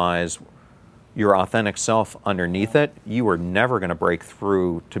and realize your authentic self underneath it, you are never going to break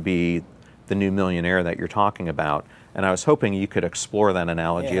through to be the new millionaire that you're talking about. And I was hoping you could explore that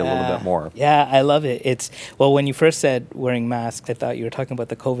analogy a little bit more. Yeah, I love it. Well, when you first said wearing masks, I thought you were talking about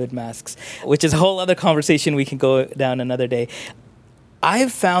the COVID masks, which is a whole other conversation we can go down another day.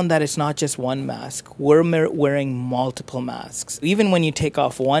 I've found that it's not just one mask. We're wearing multiple masks. Even when you take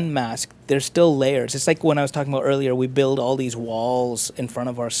off one mask, there's still layers. It's like when I was talking about earlier, we build all these walls in front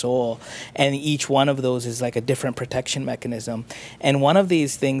of our soul, and each one of those is like a different protection mechanism. And one of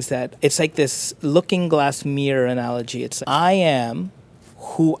these things that, it's like this looking glass mirror analogy. It's I am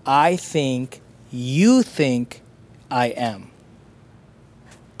who I think you think I am.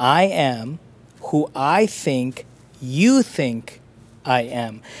 I am who I think you think I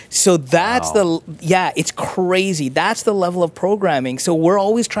am. So that's it's crazy. That's the level of programming. So we're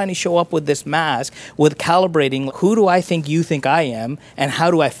always trying to show up with this mask, with calibrating, who do I think you think I am, and how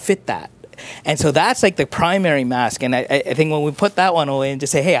do I fit that? And so that's like the primary mask. And I think when we put that one away and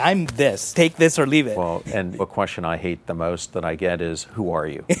just say, hey, I'm this, take this or leave it. Well, and the question I hate the most that I get is, who are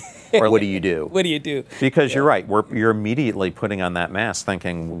you? Or what do you do? What do you do? Because you're right. You're immediately putting on that mask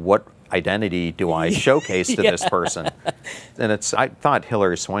thinking, what identity do I showcase to this person? And I thought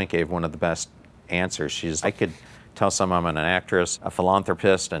Hilary Swank gave one of the best answers. I could tell someone I'm an actress, a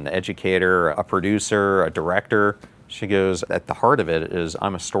philanthropist, an educator, a producer, a director. She goes, at the heart of it is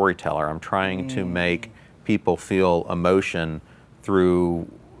I'm a storyteller. I'm trying to make people feel emotion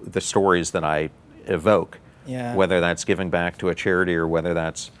through the stories that I evoke, whether that's giving back to a charity or whether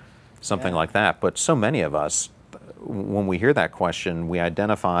that's something like that. But so many of us, when we hear that question, we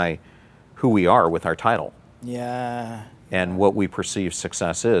identify who we are with our title. And what we perceive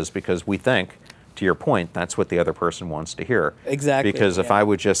success is, because we think, to your point, that's what the other person wants to hear. Exactly. Because if I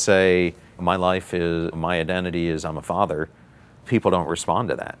would just say, my identity is I'm a father, people don't respond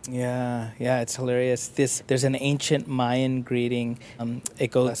to that. Yeah, it's hilarious. There's an ancient Mayan greeting.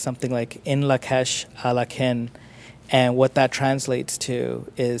 It goes something like, In Lakesh Alaken. And what that translates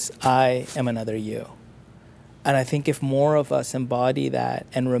to is, I am another you. And I think if more of us embody that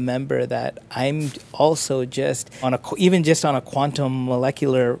and remember that I'm also even just on a quantum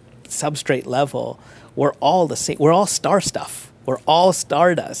molecular substrate level, we're all the same. We're all star stuff. We're all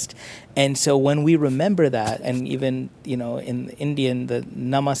stardust. And so when we remember that, and even, in Indian, the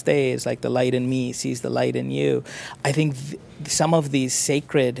namaste is like the light in me sees the light in you. I think some of these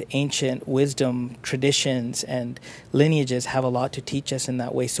sacred ancient wisdom traditions and lineages have a lot to teach us in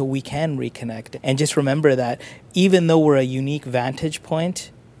that way, so we can reconnect. And just remember that even though we're a unique vantage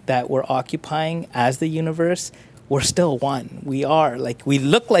point that we're occupying as the universe, we're still one. We are. We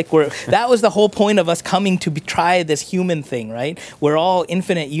look like that was the whole point of us coming to try this human thing, right? We're all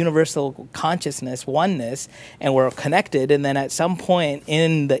infinite universal consciousness, oneness, and we're connected. And then at some point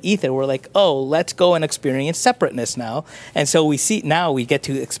in the ether, we're like, oh, let's go and experience separateness now. And so we get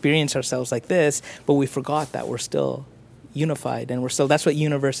to experience ourselves like this, but we forgot that we're still unified. And that's what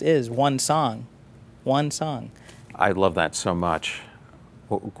universe is, one song. One song. I love that so much.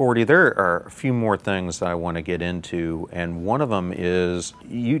 Well, Gordy, there are a few more things that I want to get into, and one of them is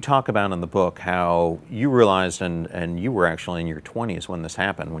you talk about in the book how you realized, and you were actually in your 20s when this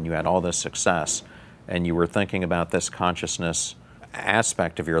happened, when you had all this success, and you were thinking about this consciousness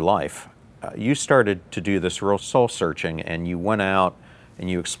aspect of your life. You started to do this real soul searching, and you went out and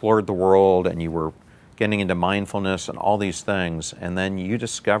you explored the world, and you were getting into mindfulness and all these things, and then you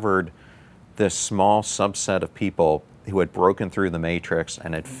discovered this small subset of people who had broken through the matrix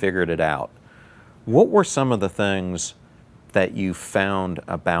and had figured it out. What were some of the things that you found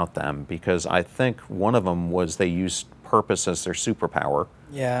about them? Because I think one of them was they used purpose as their superpower.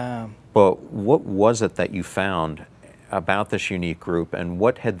 Yeah. But what was it that you found about this unique group, and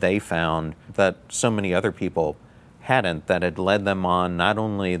what had they found that so many other people hadn't, that had led them on not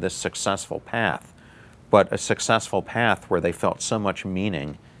only this successful path, but a successful path where they felt so much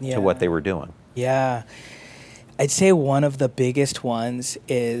meaning to what they were doing? Yeah. I'd say one of the biggest ones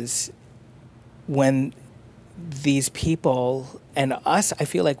is when these people, and us, I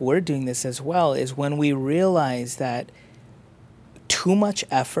feel like we're doing this as well, is when we realize that too much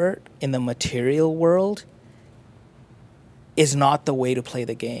effort in the material world is not the way to play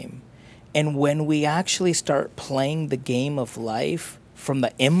the game. And when we actually start playing the game of life from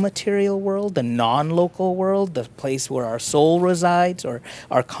the immaterial world, the non-local world, the place where our soul resides or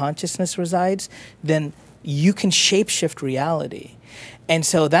our consciousness resides, then you can shapeshift reality. And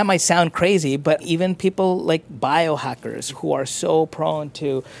so that might sound crazy, but even people like biohackers who are so prone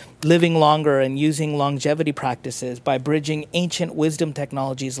to living longer and using longevity practices by bridging ancient wisdom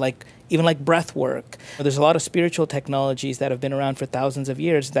technologies like breath work. There's a lot of spiritual technologies that have been around for thousands of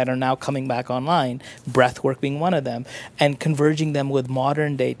years that are now coming back online, breath work being one of them, and converging them with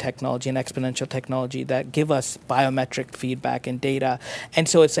modern day technology and exponential technology that give us biometric feedback and data. And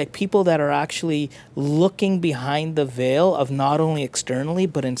so it's like people that are actually looking behind the veil of not only externally,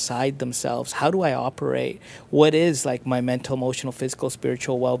 but inside themselves. How do I operate? What is like my mental, emotional, physical,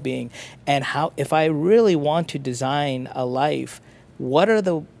 spiritual well-being? And how, if I really want to design a life, what are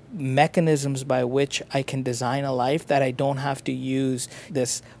the mechanisms by which I can design a life that I don't have to use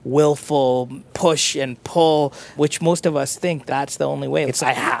this willful push and pull, which most of us think that's the only way. It's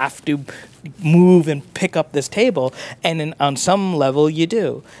I have to move and pick up this table. And on some level you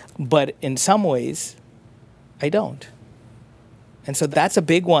do. But in some ways, I don't. And so that's a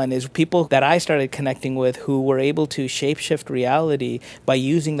big one, is people that I started connecting with who were able to shapeshift reality by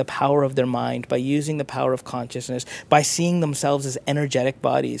using the power of their mind, by using the power of consciousness, by seeing themselves as energetic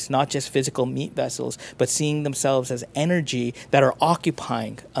bodies, not just physical meat vessels, but seeing themselves as energy that are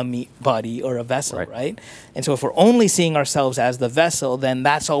occupying a meat body or a vessel, right? And so if we're only seeing ourselves as the vessel, then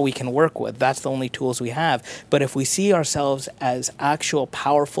that's all we can work with. That's the only tools we have. But if we see ourselves as actual,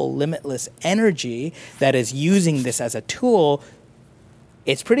 powerful, limitless energy that is using this as a tool,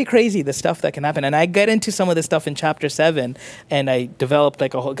 it's pretty crazy, the stuff that can happen. And I get into some of this stuff in chapter 7, and I developed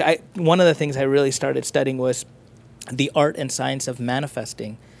like a whole... one of the things I really started studying was the art and science of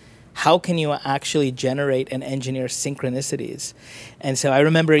manifesting. How can you actually generate and engineer synchronicities? And so I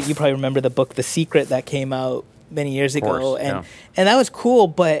remember, you probably remember the book The Secret that came out many years ago, and that was cool,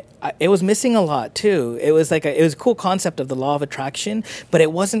 but it was missing a lot too. It was like it was a cool concept of the law of attraction, but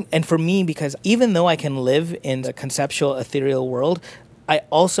it wasn't. And for me, because even though I can live in the conceptual ethereal world, I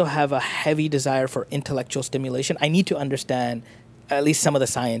also have a heavy desire for intellectual stimulation. I need to understand at least some of the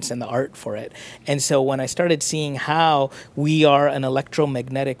science and the art for it. And so when I started seeing how we are an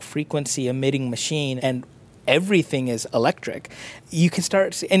electromagnetic frequency emitting machine and everything is electric, you can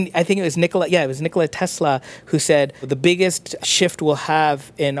start, and I think it was Nikola Tesla who said the biggest shift we'll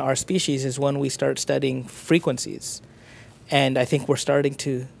have in our species is when we start studying frequencies. And I think we're starting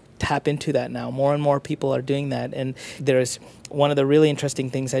to tap into that now. More and more people are doing that. And there's one of the really interesting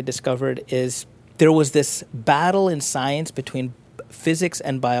things I discovered is there was this battle in science between physics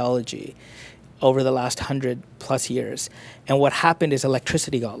and biology over the last 100+ years. And what happened is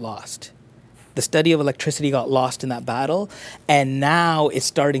electricity got lost. The study of electricity got lost in that battle, and now it's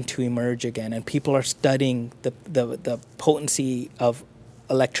starting to emerge again, and people are studying the potency of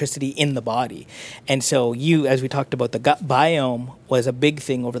electricity in the body. And so as we talked about, the gut biome was a big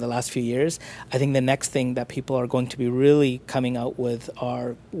thing over the last few years. I think the next thing that people are going to be really coming out with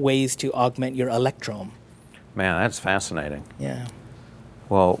are ways to augment your electrome. Man, that's fascinating. Yeah.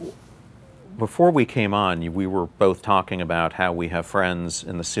 Well, before we came on, we were both talking about how we have friends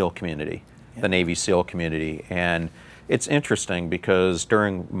in the SEAL community, the Navy SEAL community. And it's interesting because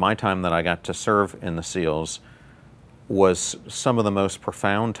during my time that I got to serve in the SEALs was some of the most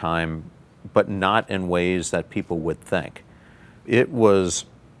profound time, but not in ways that people would think. It was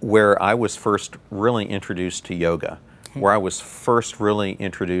where I was first really introduced to yoga, where I was first really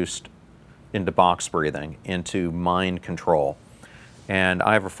introduced into box breathing, into mind control. And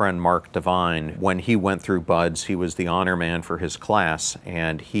I have a friend, Mark Devine. When he went through BUDS, he was the honor man for his class,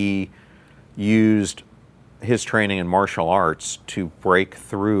 and he used his training in martial arts to break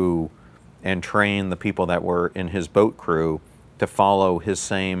through and train the people that were in his boat crew to follow his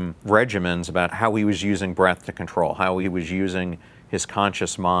same regimens about how he was using breath to control, how he was using his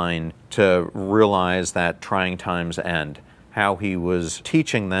conscious mind to realize that trying times end, how he was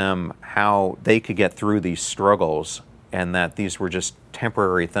teaching them how they could get through these struggles and that these were just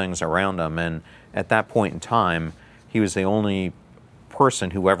temporary things around them. And at that point in time, he was the only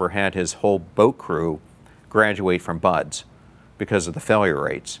person who ever had his whole boat crew graduate from BUDS because of the failure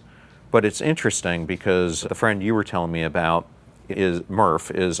rates. But it's interesting because the friend you were telling me about, Murph,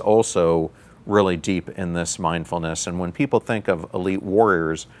 is also really deep in this mindfulness. And when people think of elite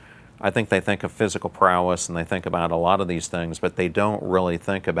warriors, I think they think of physical prowess and they think about a lot of these things, but they don't really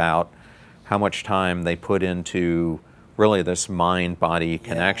think about how much time they put into really this mind-body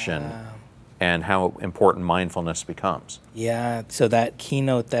connection and how important mindfulness becomes. Yeah, so that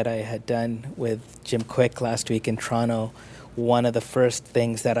keynote that I had done with Jim Quick last week in Toronto, one of the first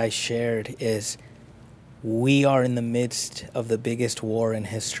things that I shared is we are in the midst of the biggest war in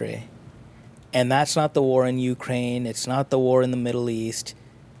history. And that's not the war in Ukraine, it's not the war in the Middle East,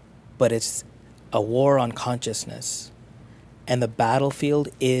 but it's a war on consciousness. And the battlefield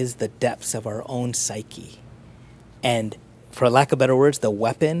is the depths of our own psyche. And for lack of better words, the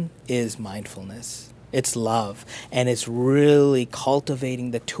weapon is mindfulness. It's love, and it's really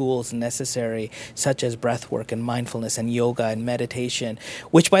cultivating the tools necessary, such as breath work and mindfulness and yoga and meditation,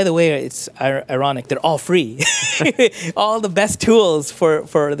 which, by the way, it's ironic, they're all free. All the best tools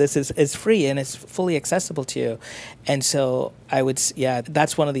for this is free, and it's fully accessible to you. And so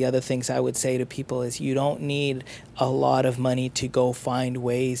that's one of the other things I would say to people is you don't need a lot of money to go find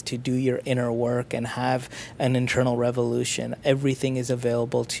ways to do your inner work and have an internal revolution. Everything is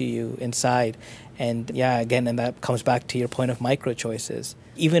available to you inside. And and that comes back to your point of micro choices.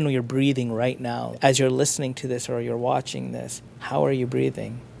 Even when you're breathing right now, as you're listening to this or you're watching this, how are you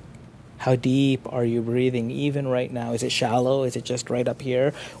breathing? How deep are you breathing even right now? Is it shallow? Is it just right up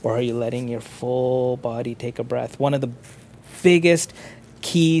here? Or are you letting your full body take a breath? One of the biggest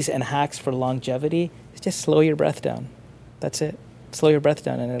keys and hacks for longevity is just slow your breath down. That's it. slow your breath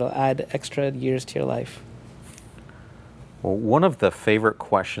down, and it'll add extra years to your life. Well, one of the favorite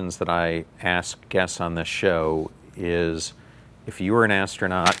questions that I ask guests on this show is, if you were an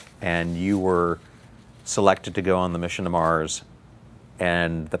astronaut and you were selected to go on the mission to Mars,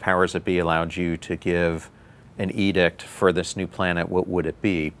 and the powers that be allowed you to give an edict for this new planet, what would it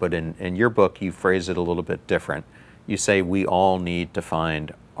be? But in your book, you phrase it a little bit different. You say we all need to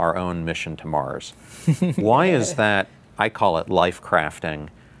find our own mission to Mars. Why is that? I call it life crafting.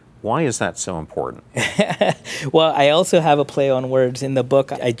 Why is that so important? Well, I also have a play on words. In the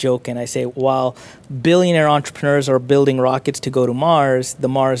book, I joke and I say, while billionaire entrepreneurs are building rockets to go to Mars, the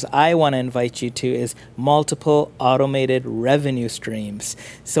Mars I want to invite you to is multiple automated revenue streams.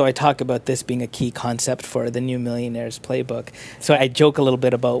 So I talk about this being a key concept for the New Millionaires Playbook. So I joke a little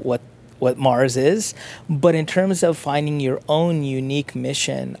bit about what Mars is. But in terms of finding your own unique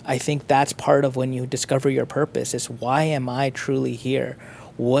mission, I think that's part of when you discover your purpose, is why am I truly here?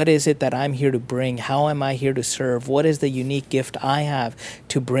 What is it that I'm here to bring? How am I here to serve? What is the unique gift I have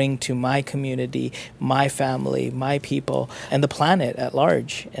to bring to my community, my family, my people, and the planet at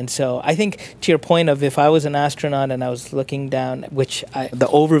large? And so I think, to your point of, if I was an astronaut and I was looking down, the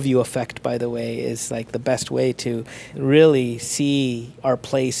overview effect, by the way, is like the best way to really see our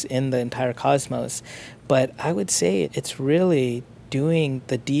place in the entire cosmos. But I would say it's really doing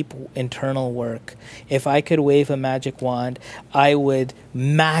the deep internal work. If I could wave a magic wand, I would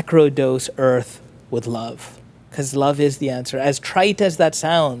macro dose Earth with love, because love is the answer. As trite as that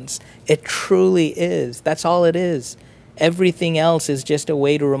sounds, it truly is. That's all it is. Everything else is just a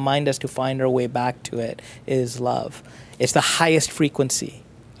way to remind us to find our way back to it, is love. It's the highest frequency.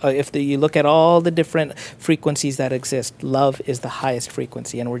 If you look at all the different frequencies that exist, love is the highest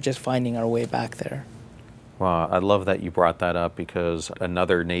frequency, and we're just finding our way back there. Well, I love that you brought that up, because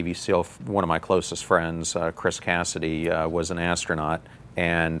another Navy SEAL, one of my closest friends, Chris Cassidy, was an astronaut.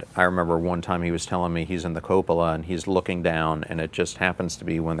 And I remember one time he was telling me he's in the cupola and he's looking down, and it just happens to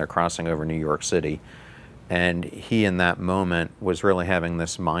be when they're crossing over New York City. And he, in that moment, was really having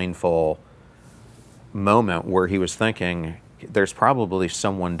this mindful moment where he was thinking, there's probably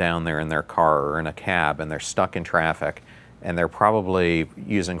someone down there in their car or in a cab, and they're stuck in traffic. And they're probably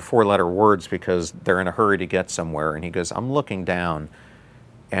using 4-letter words because they're in a hurry to get somewhere. And he goes, I'm looking down,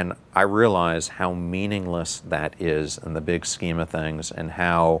 and I realize how meaningless that is in the big scheme of things, and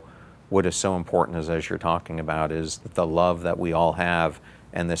how what is so important is, as you're talking about, is the love that we all have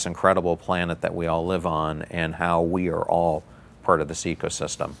and this incredible planet that we all live on, and how we are all part of this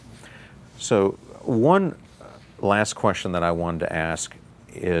ecosystem. So one last question that I wanted to ask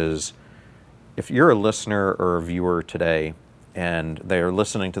is, if you're a listener or a viewer today and they're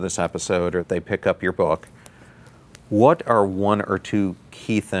listening to this episode, or they pick up your book, what are one or two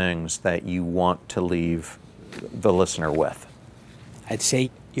key things that you want to leave the listener with? I'd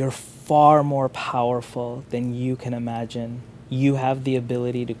say you're far more powerful than you can imagine. You have the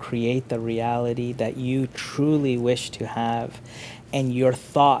ability to create the reality that you truly wish to have. And your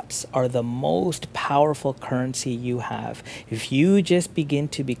thoughts are the most powerful currency you have. If you just begin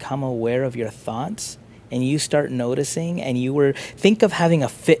to become aware of your thoughts, and you start noticing, and think of having a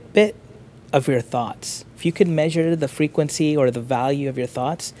Fitbit of your thoughts. If you could measure the frequency or the value of your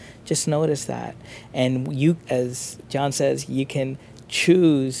thoughts, just notice that. And you, as John says, you can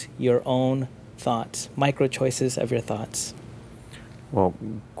choose your own thoughts, micro choices of your thoughts. Well,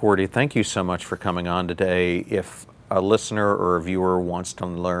 Gordy, thank you so much for coming on today. If a listener or a viewer wants to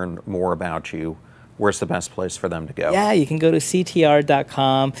learn more about you, where's the best place for them to go? Yeah, you can go to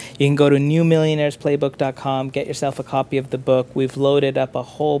CTR.com. You can go to newmillionairesplaybook.com. Get yourself a copy of the book. We've loaded up a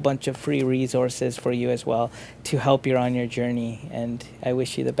whole bunch of free resources for you as well to help you on your journey. And I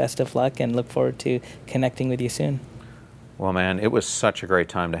wish you the best of luck and look forward to connecting with you soon. Well, man, it was such a great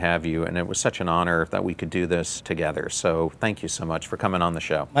time to have you, and it was such an honor that we could do this together. So thank you so much for coming on the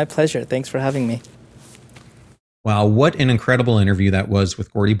show. My pleasure. Thanks for having me. Wow, what an incredible interview that was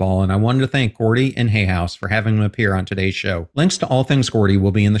with Gordy Ball, and I wanted to thank Gordy and Hay House for having him appear on today's show. Links to all things Gordy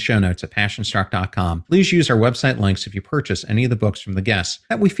will be in the show notes at passionstruck.com. Please use our website links if you purchase any of the books from the guests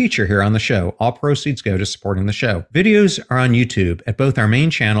that we feature here on the show. All proceeds go to supporting the show. Videos are on YouTube at both our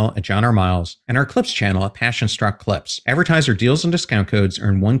main channel at John R. Miles and our Clips channel at Passion Struck Clips. Advertiser deals and discount codes are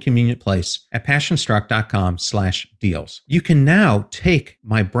in one convenient place at passionstruck.com/deals. You can now take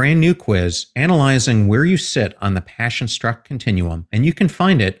my brand new quiz analyzing where you sit on on the Passion Struck continuum, and you can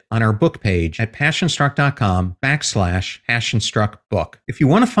find it on our book page at passionstruck.com/passionstruckbook. If you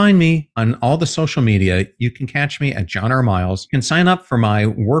want to find me on all the social media, you can catch me at John R. Miles. You can sign up for my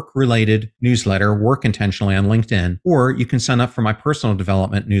work-related newsletter, Work Intentionally, on LinkedIn, or you can sign up for my personal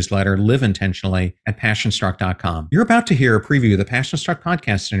development newsletter, Live Intentionally, at passionstruck.com. You're about to hear a preview of the Passion Struck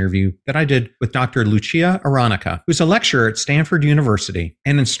podcast interview that I did with Dr. Lucia Aronica, who's a lecturer at Stanford University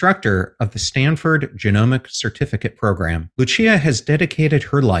and instructor of the Stanford Genomic Certificate Program. Lucia has dedicated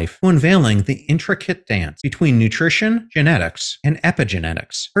her life to unveiling the intricate dance between nutrition, genetics, and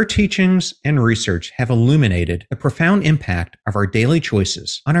epigenetics. Her teachings and research have illuminated the profound impact of our daily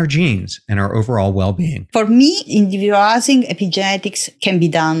choices on our genes and our overall well-being. For me, individualizing epigenetics can be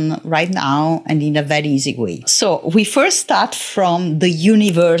done right now and in a very easy way. So we first start from the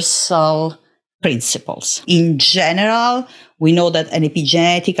universal principles. In general, we know that an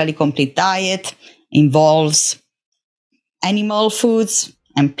epigenetically complete diet involves animal foods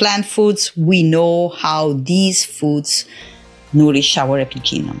and plant foods. We know how these foods nourish our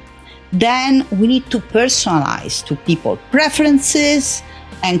epigenome. Then we need to personalize to people preferences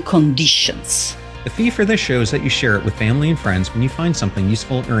and conditions. The fee for this show is that you share it with family and friends when you find something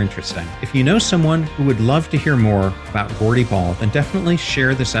useful or interesting. If you know someone who would love to hear more about Gordy Ball, then definitely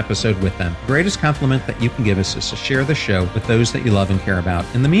share this episode with them. The greatest compliment that you can give us is to share the show with those that you love and care about.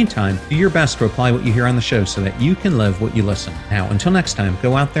 In the meantime, do your best to apply what you hear on the show so that you can live what you listen. Now, until next time,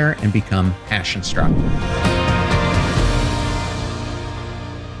 go out there and become passion struck.